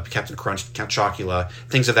 Like Captain Crunch, Count Chocula,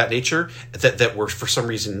 things of that nature that were for some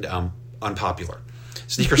reason unpopular.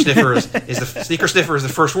 Sneaker Sniffer is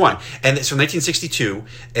the first one, and it's from 1962.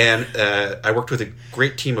 And I worked with a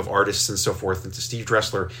great team of artists and so forth. And Steve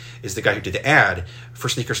Dressler is the guy who did the ad for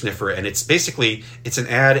Sneaker Sniffer, and it's an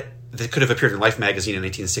ad that could have appeared in Life magazine in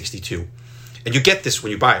 1962. And you get this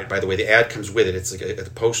when you buy it. By the way, the ad comes with it. It's like a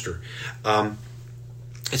poster.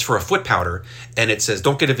 It's for a foot powder, and it says,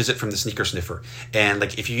 "Don't get a visit from the Sneaker Sniffer." And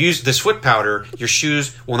like, if you use this foot powder, your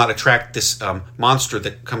shoes will not attract this monster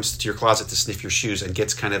that comes to your closet to sniff your shoes and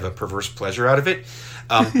gets kind of a perverse pleasure out of it.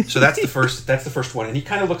 So that's the first. That's the first one, and he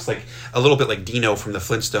kind of looks like a little bit like Dino from the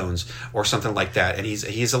Flintstones or something like that. And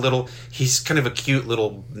he's kind of a cute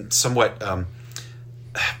little, somewhat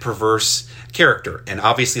perverse character, and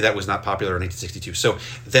obviously that was not popular in 1962. So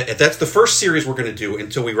that's the first series we're going to do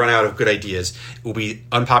until we run out of good ideas. It will be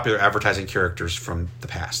unpopular advertising characters from the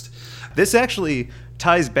past. This actually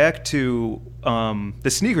ties back to the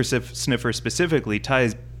Sneaker Sniffer specifically,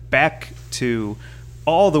 ties back to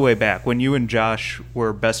all the way back when you and Josh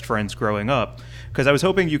were best friends growing up. Because I was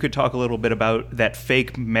hoping you could talk a little bit about that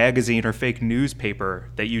fake magazine or fake newspaper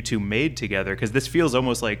that you two made together, because this feels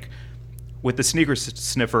almost like, with the Sneaker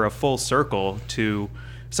Sniffer, a full circle to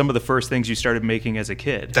some of the first things you started making as a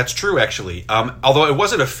kid. That's true, actually. Although it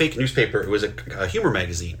wasn't a fake newspaper, it was a humor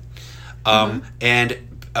magazine. And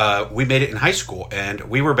we made it in high school, and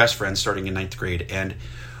we were best friends starting in 9th grade. And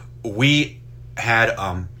we had,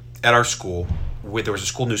 at our school, there was a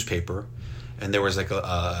school newspaper, and there was like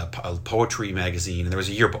a poetry magazine, and there was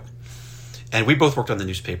a yearbook. And we both worked on the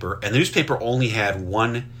newspaper, and the newspaper only had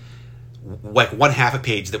one half a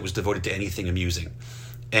page that was devoted to anything amusing,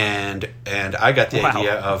 and I got the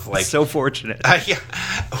idea of like, so fortunate. I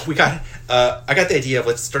got the idea of,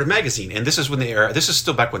 let's start a magazine. And this is when this is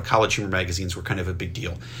still back when college humor magazines were kind of a big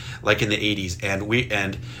deal, like in the 80s. And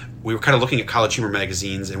we were kind of looking at college humor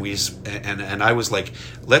magazines, and I was like,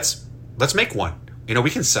 let's make one.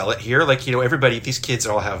 We can sell it here. Like, everybody, these kids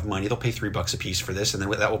all have money. They'll pay $3 a piece for this, and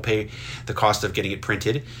then that will pay the cost of getting it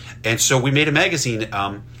printed. And so we made a magazine.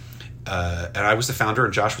 And I was the founder,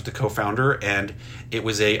 and Josh was the co-founder, and it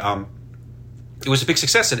was a big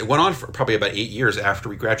success, and it went on for probably about 8 years after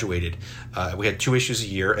we graduated. We had 2 issues a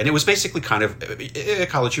year, and it was basically kind of a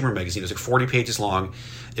college humor magazine. It was like 40 pages long.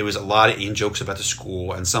 It was a lot of in-jokes about the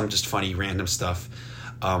school and some just funny random stuff.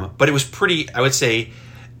 But it was I would say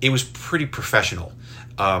it was pretty professional.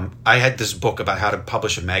 I had this book about how to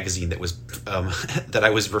publish a magazine that was that I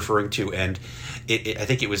was referring to, and I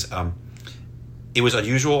think it was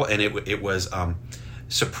unusual, and it was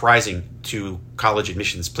surprising to college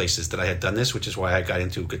admissions places that I had done this, which is why I got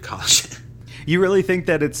into a good college. You really think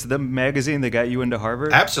that it's the magazine that got you into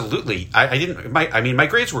Harvard? Absolutely. My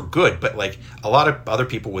grades were good, but like a lot of other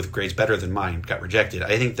people with grades better than mine got rejected.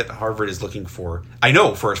 I think that Harvard is looking for, I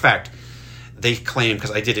know for a fact, they claim,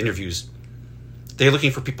 because I did interviews, they're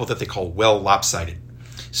looking for people that they call well lopsided.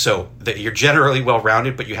 So that you're generally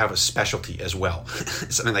well-rounded, but you have a specialty as well,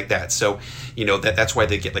 something like that. So, that's why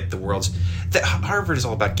they get like the world's. Harvard is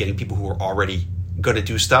all about getting people who are already going to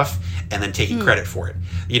do stuff and then taking credit for it.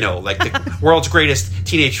 Like the world's greatest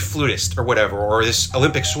teenage flutist or whatever, or this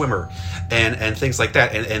Olympic swimmer, and things like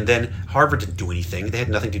that. And then Harvard didn't do anything; they had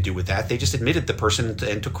nothing to do with that. They just admitted the person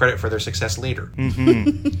and took credit for their success later.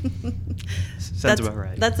 Sounds about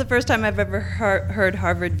right. That's the first time I've ever heard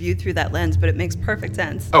Harvard viewed through that lens, but it makes perfect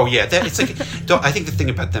sense. Oh yeah, it's like I think the thing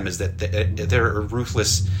about them is that they're a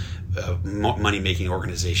ruthless money-making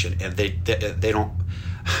organization, and they don't.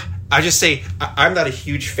 I just say I'm not a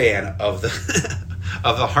huge fan of the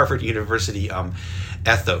of the Harvard University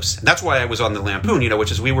ethos. And that's why I was on the Lampoon,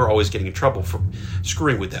 which is we were always getting in trouble for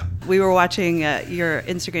screwing with them. We were watching your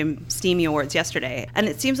Instagram Steamy Awards yesterday, and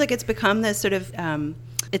it seems like it's become this sort of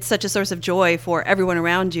it's such a source of joy for everyone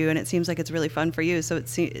around you, and it seems like it's really fun for you. So it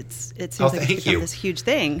seems like it's become this huge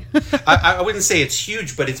thing. I wouldn't say it's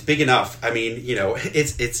huge, but it's big enough. I mean,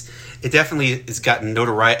 it definitely has gotten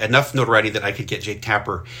enough notoriety that I could get Jake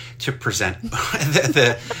Tapper to present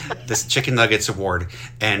this Chicken Nuggets Award,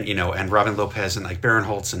 and and Robin Lopez and like Baron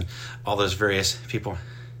Holtz and all those various people.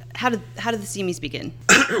 How did the Steamies begin?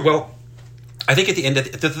 Well, I think at the end of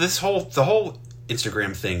the whole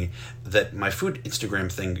Instagram thing, that my food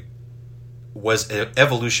Instagram thing was an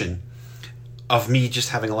evolution of me just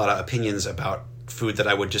having a lot of opinions about food that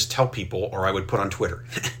I would just tell people or I would put on Twitter.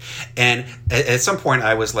 And at some point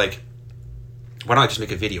I was like, why don't I just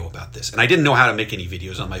make a video about this? And I didn't know how to make any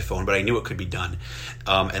videos on my phone, but I knew it could be done.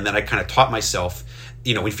 And then I kind of taught myself,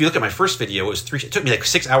 if you look at my first video, it took me like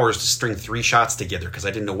 6 hours to string 3 shots together because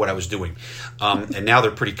I didn't know what I was doing. And now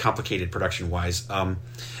they're pretty complicated production wise. And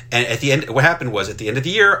at the end, what happened was at the end of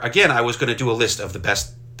the year, again, I was going to do a list of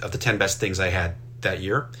the 10 best things I had that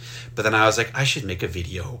year. But then I was like, I should make a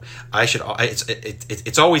video.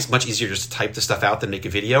 It's always much easier just to type the stuff out than make a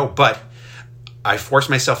video, but I forced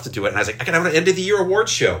myself to do it, and I was like, I can have an end of the year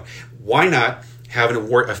awards show. Why not have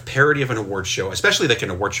a parody of an award show, especially like an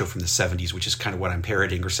award show from the 70s, which is kind of what I'm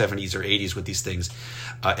parodying, or 70s or 80s with these things,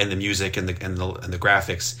 and the music and the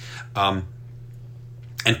graphics,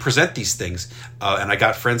 and present these things. And I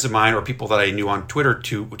got friends of mine or people that I knew on Twitter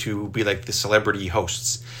to be like the celebrity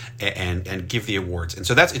hosts and give the awards. And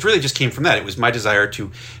so it really just came from that. It was my desire to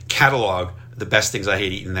catalog the best things I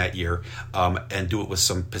had eaten that year, and do it with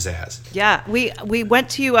some pizzazz. Yeah, we went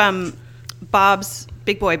to Bob's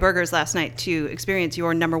Big Boy Burgers last night to experience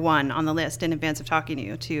your number one on the list in advance of talking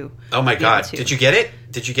to you. Oh my God! Did you get it?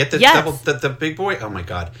 Did you get the yes. the Big Boy? Oh my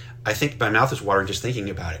God! I think my mouth is watering just thinking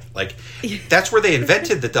about it. Like that's where they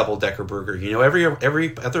invented the double-decker burger.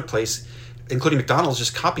 Every other place, including McDonald's,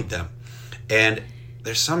 just copied them. And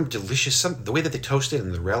there's some delicious, the way that they toast it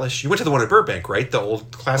and the relish. You went to the one in Burbank, right? The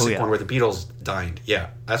old classic one where the Beatles dined. Yeah,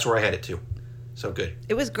 that's where I had it too. So good.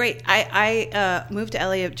 It was great. I moved to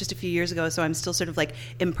LA just a few years ago, so I'm still sort of like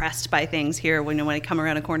impressed by things here when I come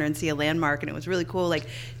around a corner and see a landmark. And it was really cool, like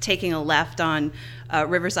taking a left on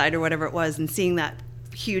Riverside or whatever it was and seeing that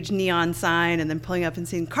huge neon sign and then pulling up and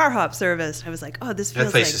seeing car hop service. I was like, oh, this feels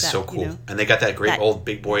like that. That place is so cool. And they got that great old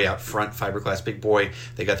Big Boy out front, fiberglass Big Boy.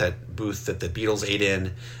 They got that booth that the Beatles ate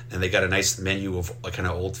in, and they got a nice menu of like kind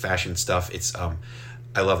of old-fashioned stuff. It's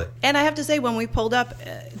I love it. And I have to say, when we pulled up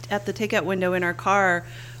at the takeout window in our car,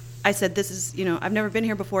 I said, this is, I've never been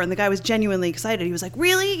here before. And the guy was genuinely excited. He was like,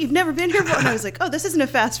 really? You've never been here before? And I was like, oh, this isn't a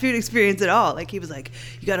fast food experience at all. Like, he was like,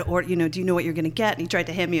 you got to order, do you know what you're going to get? And he tried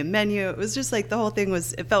to hand me a menu. It was just like, the whole thing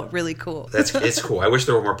it felt really cool. It's cool. I wish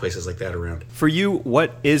there were more places like that around. For you,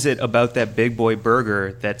 what is it about that Big Boy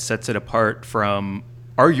burger that sets it apart from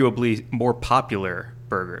arguably more popular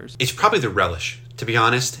burgers? It's probably the relish, to be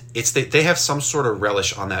honest. They have some sort of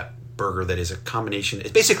relish on that burger that is a combination.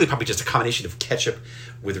 It's basically probably just a combination of ketchup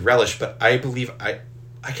with relish, but I believe I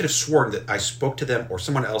could have sworn that I spoke to them or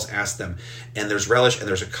someone else asked them, and there's relish and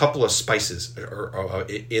there's a couple of spices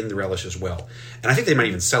in the relish as well. And I think they might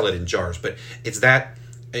even sell it in jars, but it's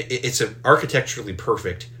an architecturally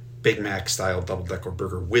perfect Big Mac style double-decker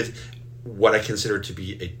burger with what I consider to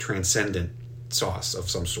be a transcendent sauce of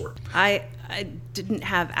some sort. I didn't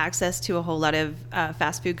have access to a whole lot of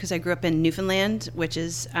fast food because I grew up in Newfoundland, which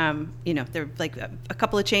is, there were like a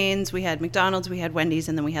couple of chains. We had McDonald's, we had Wendy's,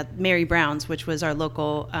 and then we had Mary Brown's, which was our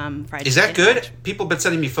local fried chicken. Is that good? People have been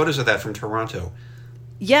sending me photos of that from Toronto.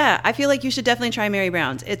 Yeah, I feel like you should definitely try Mary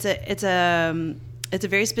Brown's. It's a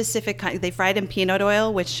very specific kind. They fried in peanut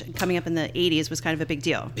oil, which coming up in the 80s was kind of a big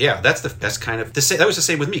deal. Yeah, that's kind of that was the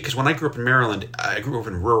same with me, because when I grew up in Maryland, I grew up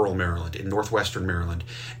in rural Maryland, in northwestern Maryland,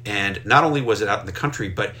 and not only was it out in the country,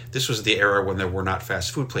 but this was the era when there were not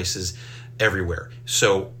fast food places everywhere.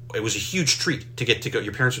 So it was a huge treat to get to go.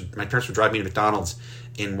 My parents would drive me to McDonald's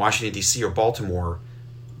in Washington D.C. or Baltimore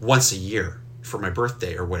once a year for my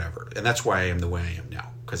birthday or whatever, and that's why I am the way I am now.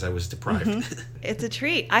 Because I was deprived. Mm-hmm. It's a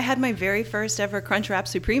treat. I had my very first ever Crunchwrap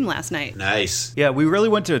Supreme last night. Nice. Yeah, we really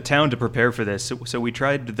went to town to prepare for this. So we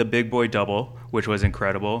tried the Big Boy Double, which was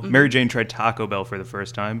incredible. Mm-hmm. Mary Jane tried Taco Bell for the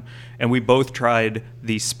first time. And we both tried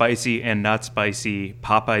the spicy and not spicy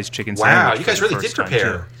Popeye's chicken sandwich. Wow, you guys really did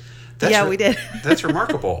prepare. We did. That's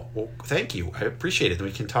remarkable. Well, thank you. I appreciate it.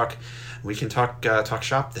 We can talk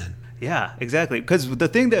shop then. Yeah, exactly. Because the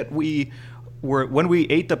thing that when we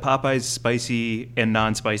ate the Popeye's spicy and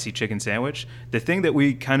non-spicy chicken sandwich, the thing that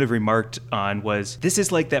we kind of remarked on was this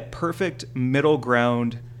is like that perfect middle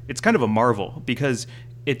ground. It's kind of a marvel because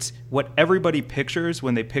it's what everybody pictures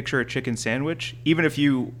when they picture a chicken sandwich, even if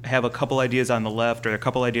you have a couple ideas on the left or a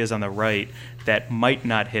couple ideas on the right that might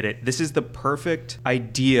not hit it. This is the perfect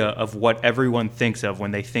idea of what everyone thinks of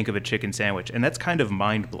when they think of a chicken sandwich, and that's kind of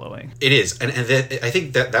mind-blowing. It is, and I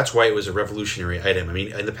think that's why it was a revolutionary item. I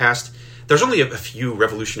mean, in the past, there's only a few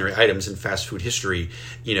revolutionary items in fast food history,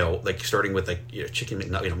 like starting with chicken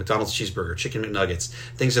McNuggets, McDonald's cheeseburger, chicken McNuggets,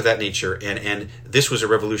 things of that nature. And this was a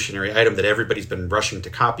revolutionary item that everybody's been rushing to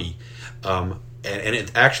copy. And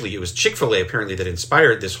it was Chick-fil-A apparently that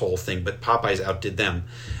inspired this whole thing, but Popeyes outdid them.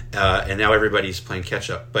 And now everybody's playing catch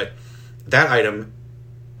up. But that item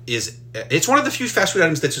it's one of the few fast food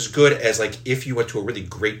items that's as good as like if you went to a really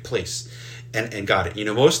great place and got it. You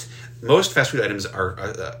know, most fast food items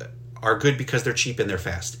are good because they're cheap and they're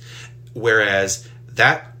fast. Whereas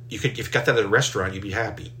that if you got that at a restaurant, you'd be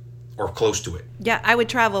happy or close to it. Yeah, I would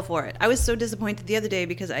travel for it. I was so disappointed the other day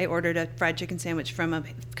because I ordered a fried chicken sandwich from a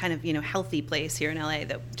kind of, healthy place here in LA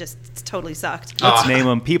that just totally sucked. Let's name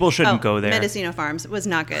them. People shouldn't go there. Mendocino Farms. It was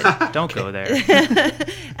not good. Don't go there.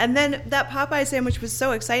 And then that Popeye sandwich was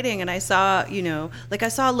so exciting, and I saw, I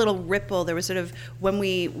saw a little ripple. There was sort of, when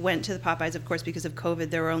we went to the Popeyes, of course, because of COVID,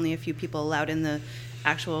 there were only a few people allowed in the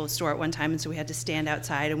actual store at one time, and so we had to stand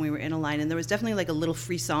outside, and we were in a line, and there was definitely like a little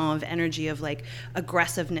frisson of energy of like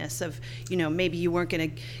aggressiveness of, maybe you weren't going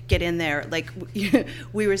to get in there. Like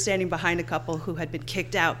we were standing behind a couple who had been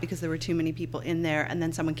kicked out because there were too many people in there, and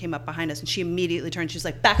then someone came up behind us, and she immediately turned. She was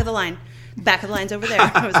like, back of the line's over there.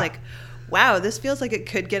 I was like, wow, this feels like it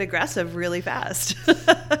could get aggressive really fast.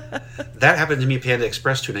 That happened to me at Panda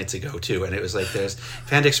Express 2 nights ago too, and it was like there's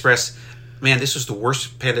Panda Express. Man, this was the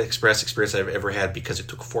worst Panda Express experience I've ever had because it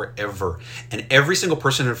took forever. And every single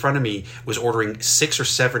person in front of me was ordering 6 or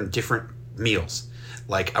 7 different meals.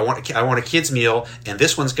 Like, I want a kid's meal, and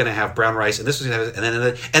this one's going to have brown rice, and this one's going to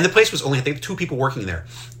have... And the place was only, I think, 2 people working there.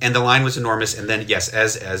 And the line was enormous. And then, yes,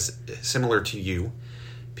 as similar to you,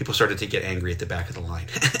 people started to get angry at the back of the line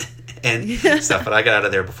and stuff. But I got out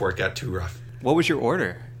of there before it got too rough. What was your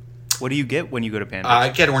order? What do you get when you go to Panda? I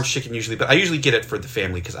get orange chicken usually, but I usually get it for the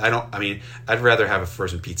family because I'd rather have a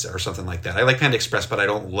frozen pizza or something like that. I like Panda Express, but I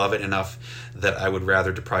don't love it enough that I would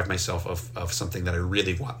rather deprive myself of something that I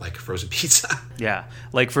really want, like frozen pizza. Yeah.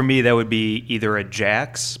 Like for me, that would be either a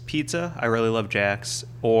Jack's pizza. I really love Jack's.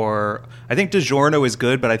 Or I think DiGiorno is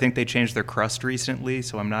good, but I think they changed their crust recently,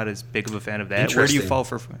 so I'm not as big of a fan of that. Where do you fall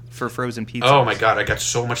for frozen pizza? Oh my God, I got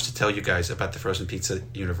so much to tell you guys about the frozen pizza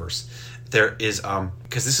universe. There is,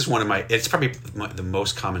 because this is it's probably the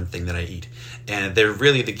most common thing that I eat. And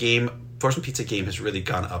frozen pizza game has really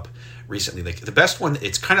gone up recently. Like the best one,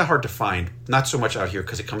 it's kind of hard to find, not so much out here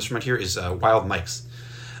because it comes from out here, is Wild Mike's.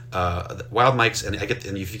 Wild Mike's, and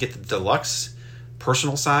if you get the deluxe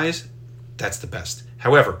personal size, that's the best.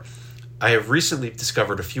 However, I have recently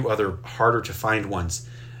discovered a few other harder to find ones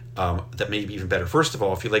that may be even better. First of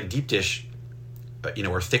all, if you like deep dish,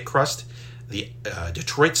 or thick crust, the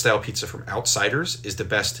Detroit style pizza from Outsiders is the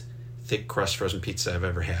best thick crust frozen pizza I've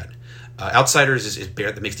ever had. Outsiders is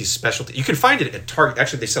bear that makes these specialty. You can find it at Target.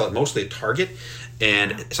 Actually, they sell it mostly at Target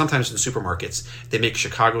and sometimes in supermarkets. They make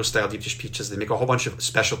Chicago style deep dish pizzas. They make a whole bunch of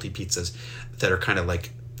specialty pizzas that are kind of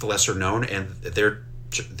like the lesser known, and their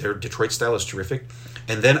Detroit style is terrific.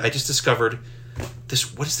 And then I just discovered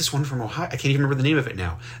this. What is this one from Ohio? I can't even remember the name of it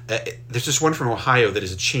now. There's this one from Ohio that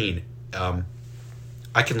is a chain.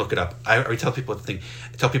 I can look it up. I tell people at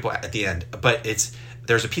the end, but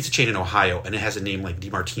there's a pizza chain in Ohio, and it has a name like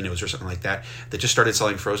DiMartino's or something like that just started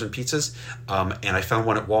selling frozen pizzas. And I found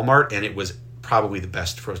one at Walmart, and it was probably the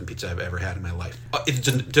best frozen pizza I've ever had in my life. It's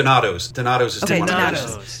Donato's. Donato's is one Donato's.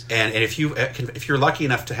 of those. And if you're lucky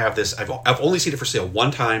enough to have this, I've only seen it for sale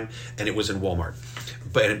one time, and it was in Walmart.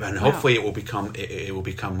 And hopefully it will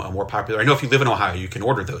become more popular. I know if you live in Ohio, you can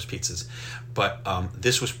order those pizzas. But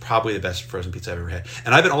this was probably the best frozen pizza I've ever had.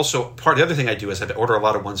 And I've been also the other thing I do is I order a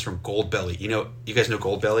lot of ones from Goldbelly. You guys know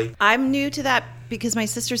Goldbelly? I'm new to that because my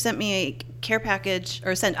sister sent me a care package,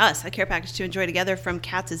 or sent us a care package to enjoy together from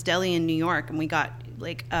Katz's Deli in New York, and we got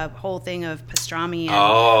like a whole thing of pastrami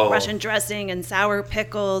and Russian dressing and sour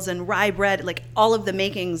pickles and rye bread, like all of the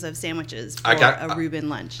makings of sandwiches for a Reuben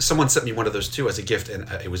lunch. Someone sent me one of those too as a gift, and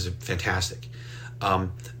it was fantastic.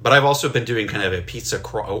 But I've also been doing kind of a pizza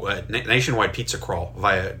crawl, nationwide pizza crawl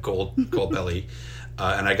via Goldbelly.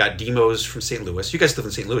 And I got Demos from St. Louis. You guys live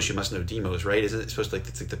in St. Louis. You must know Demos, right? Isn't it supposed to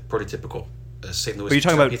it's like the prototypical St. Louis? Are you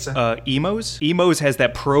talking about pizza? Emos? Emos has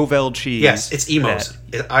that Provel cheese. Yes, it's Emos.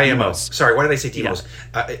 IMO. Sorry, why did I say Demos?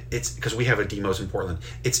 Yeah. It's because we have a Demos in Portland.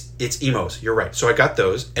 It's Emos. You're right. So I got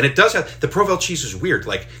those, and it does have the Provel cheese is weird.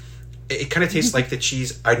 Like it kind of tastes like the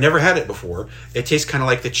cheese. I'd never had it before. It tastes kind of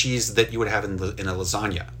like the cheese that you would have in a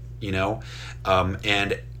lasagna.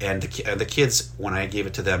 And the kids, when I gave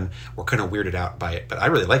it to them, were kind of weirded out by it, but I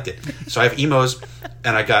really liked it. So I have Emos,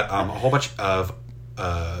 and I got a whole bunch of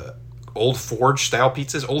Old Forge style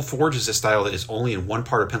pizzas. Old Forge is a style that is only in one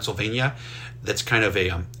part of Pennsylvania. That's kind of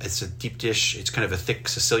it's a deep dish. It's kind of a thick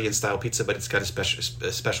Sicilian style pizza, but it's got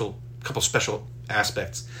a couple special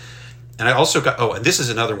aspects. And I also got, and this is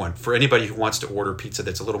another one for anybody who wants to order pizza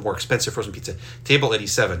that's a little more expensive, frozen pizza, Table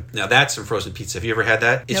 87. Now that's some frozen pizza. Have you ever had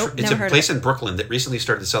that? Nope, it's a place in Brooklyn that recently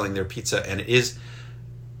started selling their pizza, and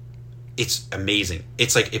it it's amazing.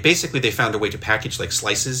 It's like basically they found a way to package like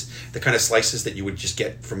slices, the kind of slices that you would just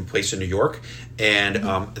get from a place in New York, and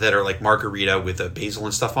that are like margarita with basil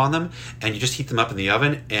and stuff on them, and you just heat them up in the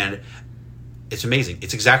oven, and it's amazing.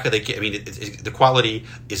 It's exactly like, I mean, the quality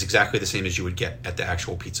is exactly the same as you would get at the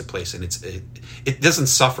actual pizza place, and it doesn't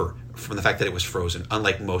suffer from the fact that it was frozen,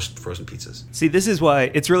 unlike most frozen pizzas. See, this is why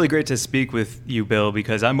it's really great to speak with you, Bill,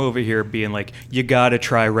 because I'm over here being like, you gotta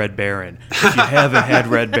try Red Baron. If you haven't had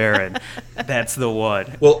Red Baron, that's the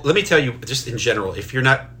one. Well, let me tell you, just in general, if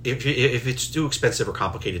it's too expensive or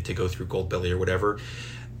complicated to go through Goldbelly or whatever,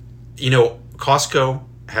 Costco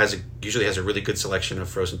usually has a really good selection of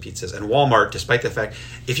frozen pizzas, and Walmart, despite the fact,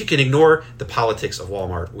 if you can ignore the politics of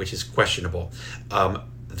Walmart, which is questionable,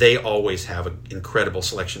 they always have an incredible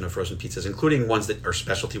selection of frozen pizzas, including ones that are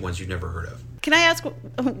specialty ones you've never heard of. Can I ask,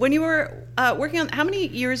 when you were working on, how many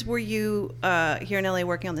years were you here in LA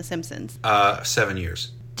working on The Simpsons? 7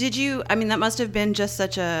 years. Did you, I mean, that must have been just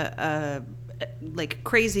such a like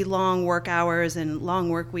crazy long work hours and long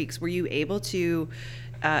work weeks. Were you able to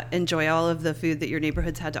enjoy all of the food that your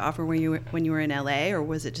neighborhoods had to offer when you were in LA, or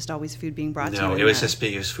was it just always food being brought to you? No, it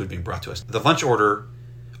was food being brought to us. The lunch order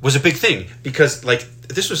was a big thing because, like,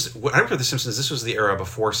 I remember The Simpsons, this was the era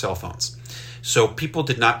before cell phones. So people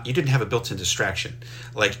you didn't have a built-in distraction.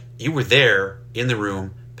 Like, you were there in the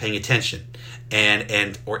room paying attention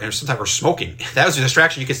or sometimes smoking. That was a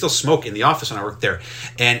distraction. You could still smoke in the office when I worked there.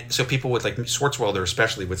 And so people would, like, Swartzwelder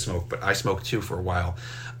especially would smoke, but I smoked too for a while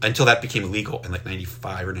until that became illegal in like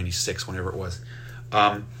 95 or 96, whenever it was.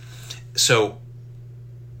 So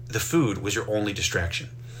the food was your only distraction.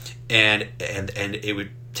 And it would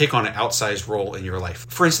take on an outsized role in your life.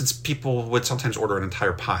 For instance, people would sometimes order an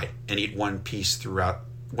entire pie and eat one piece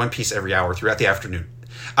every hour throughout the afternoon.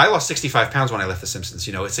 I lost 65 pounds when I left The Simpsons.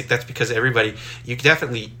 It's like that's because you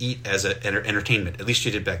definitely eat as an entertainment. At least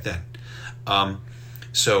you did back then.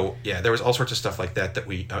 So yeah, there was all sorts of stuff like that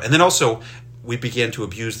and then also we began to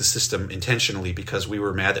abuse the system intentionally because we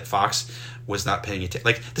were mad that Fox was not paying attention.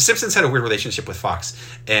 Like, The Simpsons had a weird relationship with Fox,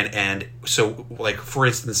 and so, like, for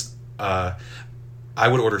instance, I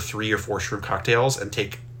would order 3 or 4 shrimp cocktails and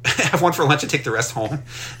have one for lunch and take the rest home.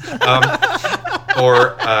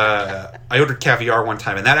 Or I ordered caviar one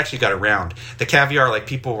time, and that actually got around. The caviar, like,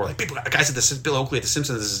 guys at Bill Oakley at The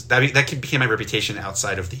Simpsons, that became my reputation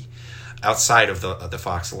outside of the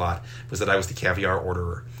Fox a lot, was that I was the caviar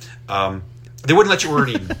orderer. They wouldn't let you order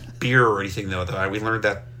any beer or anything, though. We learned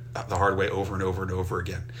that the hard way over and over and over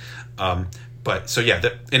again. But so yeah,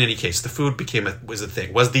 in any case, the food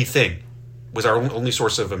was our only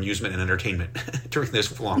source of amusement and entertainment during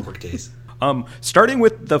those long work days. Starting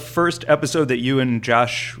with the first episode that you and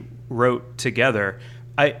Josh wrote together,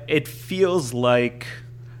 it feels like,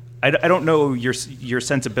 I don't know your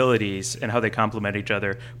sensibilities and how they complement each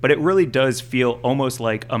other, but it really does feel almost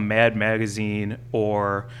like a Mad Magazine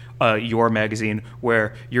or Your Magazine,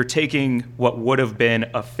 where you're taking what would have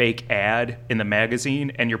been a fake ad in the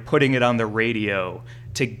magazine and you're putting it on the radio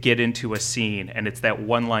to get into a scene, and it's that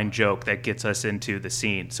one-line joke that gets us into the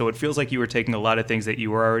scene. So it feels like you were taking a lot of things that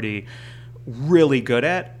you were already really good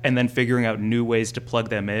at and then figuring out new ways to plug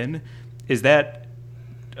them in. Is that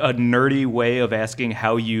a nerdy way of asking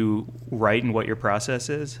how you write and what your process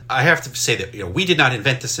is? I have to say that we did not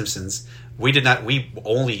invent The Simpsons. We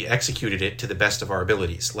only executed it to the best of our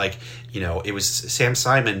abilities. Like, it was Sam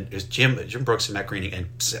Simon, it was Jim Brooks and Matt Groening, and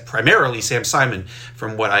primarily Sam Simon,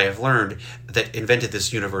 from what I have learned, that invented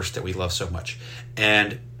this universe that we love so much.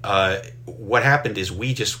 And what happened is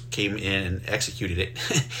we just came in and executed it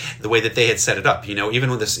the way that they had set it up. Even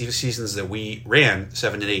when the seasons that we ran,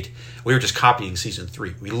 7 and 8, we were just copying season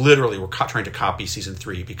 3. We literally were trying to copy season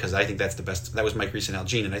 3 because I think that's the best. That was Mike Reiss and Al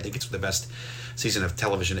Jean, and I think it's the best season of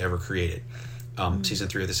television ever created. Season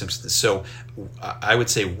 3 of The Simpsons. So I would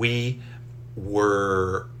say we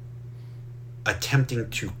were attempting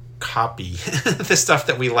to copy the stuff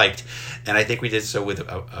that we liked, and I think we did so with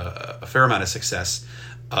a fair amount of success.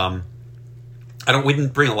 We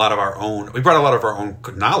didn't bring a lot of our own. We brought a lot of our own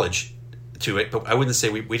knowledge to it, but I wouldn't say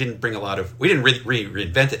we didn't bring a lot of. We didn't really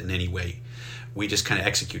reinvent it in any way. We just kind of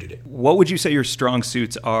executed it. What would you say your strong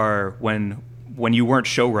suits are when you weren't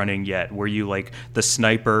show running yet? Were you like the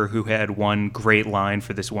sniper who had one great line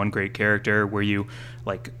for this one great character? Were you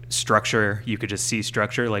like structure? You could just see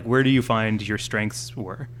structure. Like, where do you find your strengths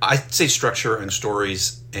were? I'd say structure and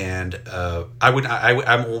stories, and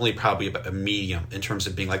I'm only probably a medium in terms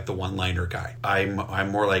of being like the one-liner guy. I'm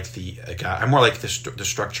more like the guy. I'm more like the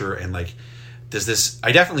structure and like, does this?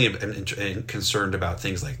 I definitely am concerned about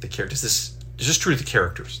things like the characters. Is this true to the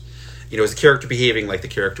characters? is the character behaving like the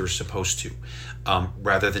character is supposed to,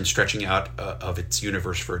 rather than stretching out of its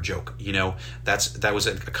universe for a joke. That was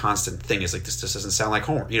a constant thing. Is like, this doesn't sound like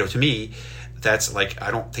Homer. To me, that's like,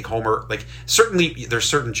 I don't think Homer, like, certainly there's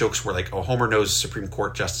certain jokes where, like, oh, Homer knows Supreme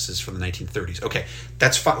Court justices from the 1930s. Okay,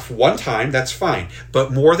 that's fine. For one time, that's fine.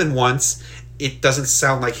 But more than once, it doesn't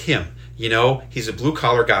sound like him. He's a blue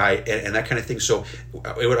collar guy and that kind of thing. So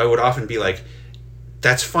I would often be like,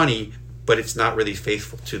 that's funny, but it's not really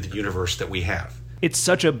faithful to the universe that we have. It's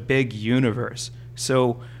such a big universe.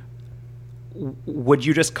 So would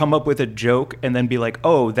you just come up with a joke and then be like,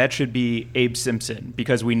 oh, that should be Abe Simpson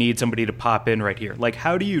because we need somebody to pop in right here? Like,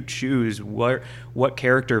 how do you choose what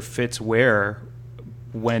character fits where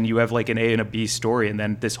when you have like an A and a B story and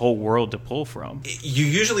then this whole world to pull from? You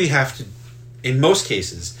usually have to, in most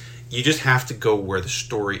cases, you just have to go where the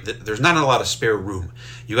story, there's not a lot of spare room.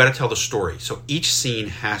 You got to tell the story. So each scene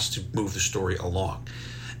has to move the story along.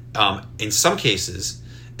 In some cases,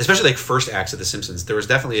 especially like first acts of The Simpsons, there was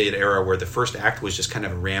definitely an era where the first act was just kind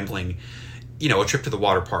of a rambling, a trip to the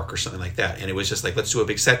water park or something like that. And it was just like, let's do a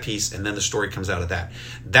big set piece, and then the story comes out of that.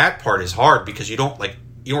 That part is hard because you don't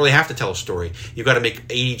really have to tell a story. You've got to make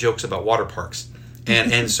 80 jokes about water parks.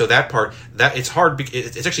 And so that part, that it's hard.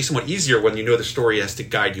 It's actually somewhat easier when the story has to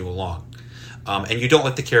guide you along. And you don't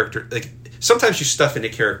let the character, like, sometimes you stuff in a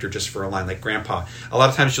character just for a line, like Grandpa. A lot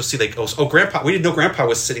of times you'll see like, oh, Grandpa, we didn't know Grandpa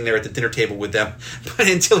was sitting there at the dinner table with them, but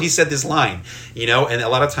until he said this line, and a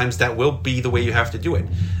lot of times that will be the way you have to do it.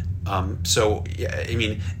 So, yeah, I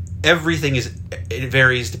mean, it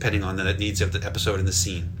varies depending on the needs of the episode and the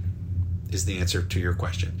scene, is the answer to your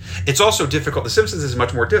question. It's also difficult. The Simpsons is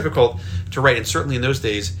much more difficult to write, and certainly in those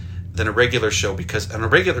days, than a regular show, because on a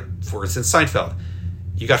regular, for instance, Seinfeld,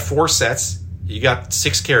 you got 4 sets, you got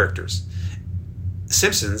 6 characters.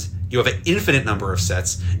 Simpsons, you have an infinite number of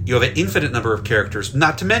sets, you have an infinite number of characters,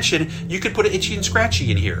 not to mention you could put an Itchy and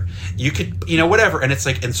Scratchy in here, you could whatever, and it's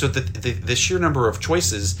like, and so the sheer number of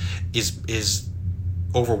choices is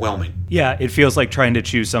overwhelming. Yeah, it feels like trying to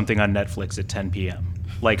choose something on Netflix at 10 p.m.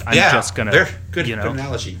 Like, I'm just gonna, good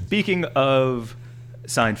analogy. Speaking of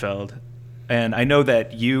Seinfeld, and I know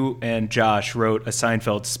that you and Josh wrote a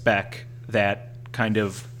Seinfeld spec that kind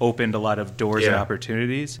of opened a lot of doors and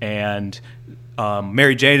opportunities, and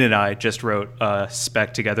Mary Jane and I just wrote a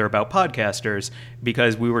spec together about podcasters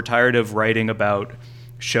because we were tired of writing about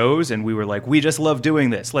shows, and we were like, we just love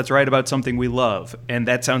doing this. Let's write about something we love. And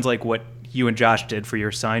that sounds like what you and Josh did for your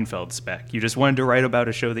Seinfeld spec. You just wanted to write about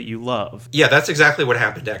a show that you love. Yeah, that's exactly what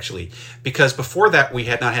happened, actually. Because before that, we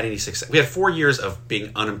had not had any success. We had 4 years of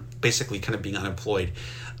being basically kind of being unemployed.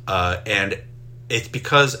 And it's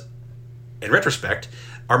because, in retrospect,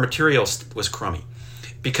 our material was crummy.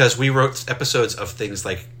 Because we wrote episodes of things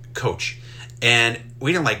like Coach. And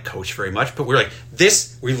we didn't like Coach very much, but we were like,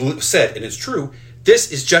 we said, and it's true,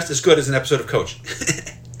 this is just as good as an episode of Coach.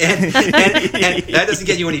 and that doesn't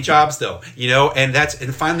get you any jobs, though,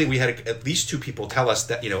 and finally we had at least 2 people tell us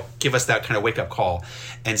that, give us that kind of wake-up call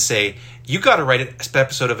and say, you got to write an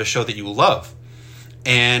episode of a show that you love.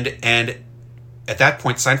 And at that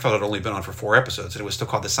point, Seinfeld had only been on for 4 episodes, and it was still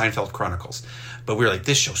called the Seinfeld Chronicles. But we were like,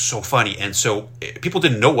 this show's so funny, and so people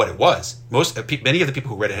didn't know what it was. Many of the people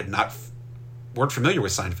who read it weren't familiar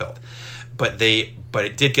with Seinfeld, but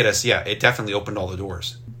it did get us. Yeah, it definitely opened all the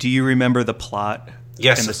doors. Do you remember the plot?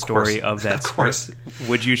 Yes, and the story of that. Of course.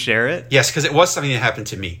 Would you share it? Yes, because it was something that happened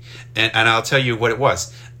to me, and I'll tell you what it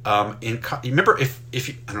was. You remember if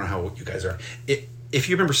you, I don't know how old you guys are. If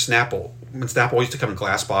you remember Snapple, when Snapple used to come in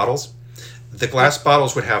glass bottles. The glass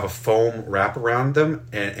bottles would have a foam wrap around them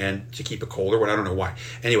and to keep it colder. I don't know why.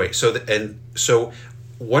 Anyway, so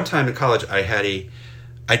one time in college, I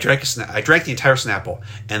drank the entire Snapple,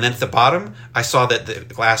 and then at the bottom, I saw that the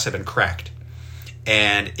glass had been cracked,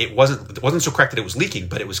 and it wasn't so cracked that it was leaking,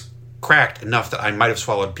 but it was cracked enough that I might have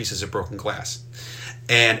swallowed pieces of broken glass,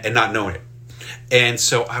 and not known it. And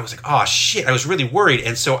so I was like, oh, shit. I was really worried.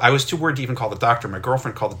 And so I was too worried to even call the doctor. My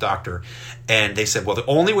girlfriend called the doctor. And they said, well, the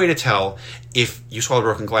only way to tell if you swallowed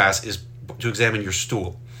broken glass is to examine your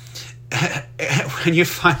stool. When you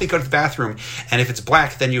finally go to the bathroom, and if it's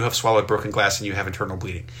black, then you have swallowed broken glass and you have internal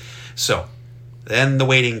bleeding. So then the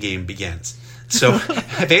waiting game begins. So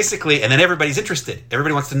basically, and then everybody's interested.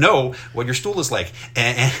 Everybody wants to know what your stool is like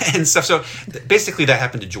and stuff. So basically, that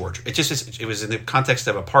happened to George. It was in the context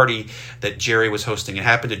of a party that Jerry was hosting. It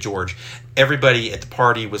happened to George. Everybody at the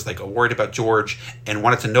party was like worried about George and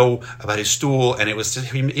wanted to know about his stool. And it was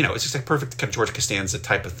just, it's just like perfect kind of George Costanza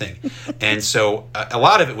type of thing. And so a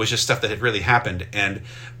lot of it was just stuff that had really happened.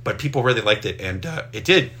 But people really liked it, and it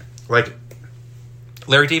did. Like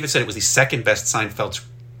Larry David said, it was the second best Seinfeld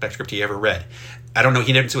spec script he ever read. I don't know.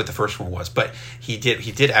 He didn't see what the first one was, but he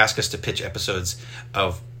did ask us to pitch episodes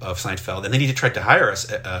of Seinfeld, and then he tried to hire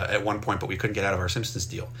us at one point, but we couldn't get out of our Simpsons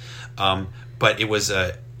deal. But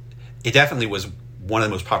it definitely was one of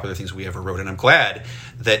the most popular things we ever wrote, and I'm glad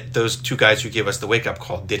that those two guys who gave us the wake up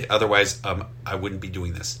call did it. Otherwise, I wouldn't be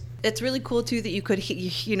doing this. It's really cool too that you could,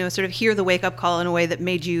 sort of hear the wake up call in a way that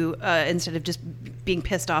made you, instead of just being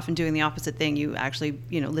pissed off and doing the opposite thing, you actually,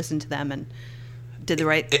 listened to them and did the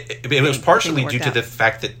right. It was partially due to the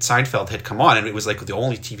fact that Seinfeld had come on, and it was like the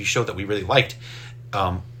only TV show that we really liked,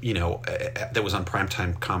 that was on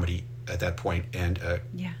primetime comedy at that point, and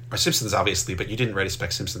our Simpsons obviously, but you didn't write a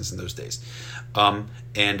spec Simpsons in those days,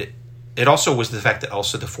 and it also was the fact that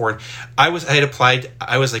also the foreign. I was going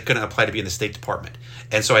to apply to be in the State Department,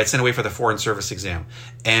 and so I had sent away for the Foreign Service exam,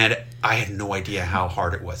 and I had no idea how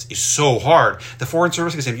hard it was. It's so hard. The Foreign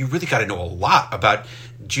Service exam, you really got to know a lot about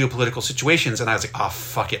geopolitical situations, and I was like, oh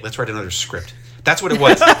fuck it, let's write another script. That's what it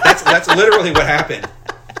was. That's literally what happened.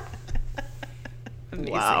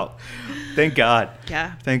 Amazing. Wow. Thank God.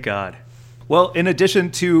 Yeah. Thank God. Well, in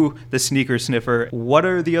addition to the Sneaker Sniffer, what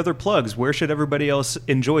are the other plugs? Where should everybody else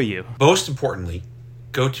enjoy you? Most importantly,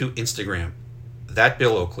 go to Instagram. That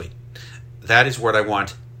Bill Oakley. That is what I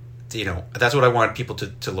want. That's what I want people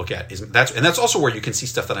to look at. That's also where you can see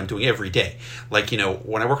stuff that I'm doing every day. Like,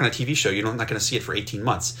 when I work on a TV show, I'm not going to see it for 18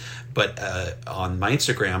 months. But on my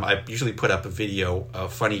Instagram, I usually put up a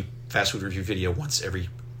funny fast food review video once every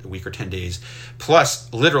week or 10 days.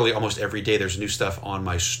 Plus, literally almost every day, there's new stuff on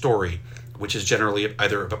my story, which is generally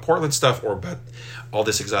either about Portland stuff or about all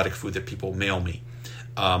this exotic food that people mail me,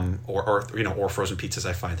 or frozen pizzas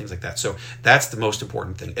I find, things like that. So that's the most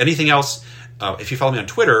important thing. Anything else? If you follow me on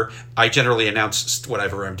Twitter, I generally announce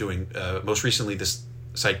whatever I'm doing. Most recently, this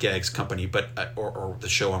Sight Gags company, but or the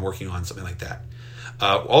show I'm working on, something like that.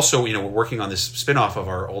 Also, we're working on this spinoff of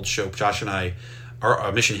our old show, Josh and I,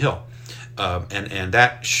 our Mission Hill, and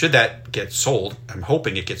that should that get sold, I'm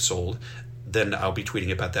hoping it gets sold. Then I'll be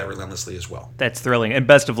tweeting about that relentlessly as well. That's thrilling. And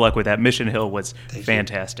best of luck with that. Mission Hill was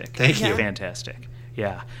fantastic. Thank you. Fantastic.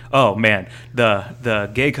 Yeah. Oh, man.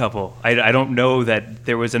 The gay couple. I don't know that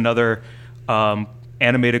there was another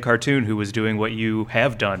animated cartoon who was doing what you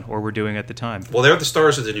have done or were doing at the time. Well, they're the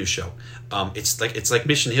stars of the new show. It's like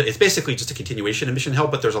Mission Hill. It's basically just a continuation of Mission Hill,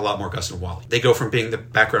 but there's a lot more Gus and Wally. They go from being the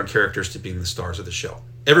background characters to being the stars of the show.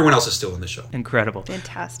 Everyone else is still in the show. Incredible.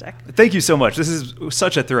 Fantastic. Thank you so much. This is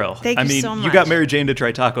such a thrill. Thank you so much. You got Mary Jane to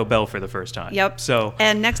try Taco Bell for the first time. Yep.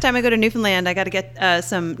 And next time I go to Newfoundland, I got to get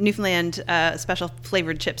some Newfoundland special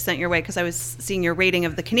flavored chips sent your way, because I was seeing your rating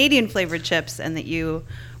of the Canadian flavored chips and that you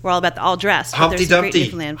were all about the all dressed. Humpty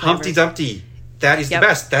Dumpty. That is the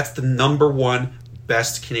best. That's the number one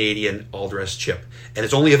best Canadian all dressed chip. And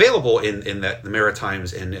it's only available in the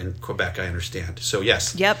Maritimes and in Quebec, I understand. So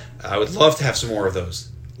yes. Yep. I would love to have some more of those.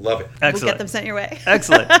 Love it. Excellent. We'll get them sent your way.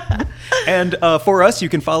 Excellent. And for us, you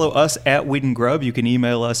can follow us at Weed and Grub. You can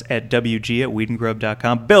email us at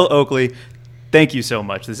wg@weedandgrub.com. Bill Oakley, thank you so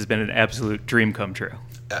much. This has been an absolute dream come true.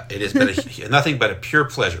 It has been nothing but a pure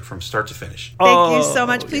pleasure from start to finish. Thank you so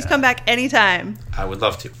much. Please come back anytime. I would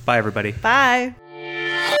love to. Bye, everybody. Bye.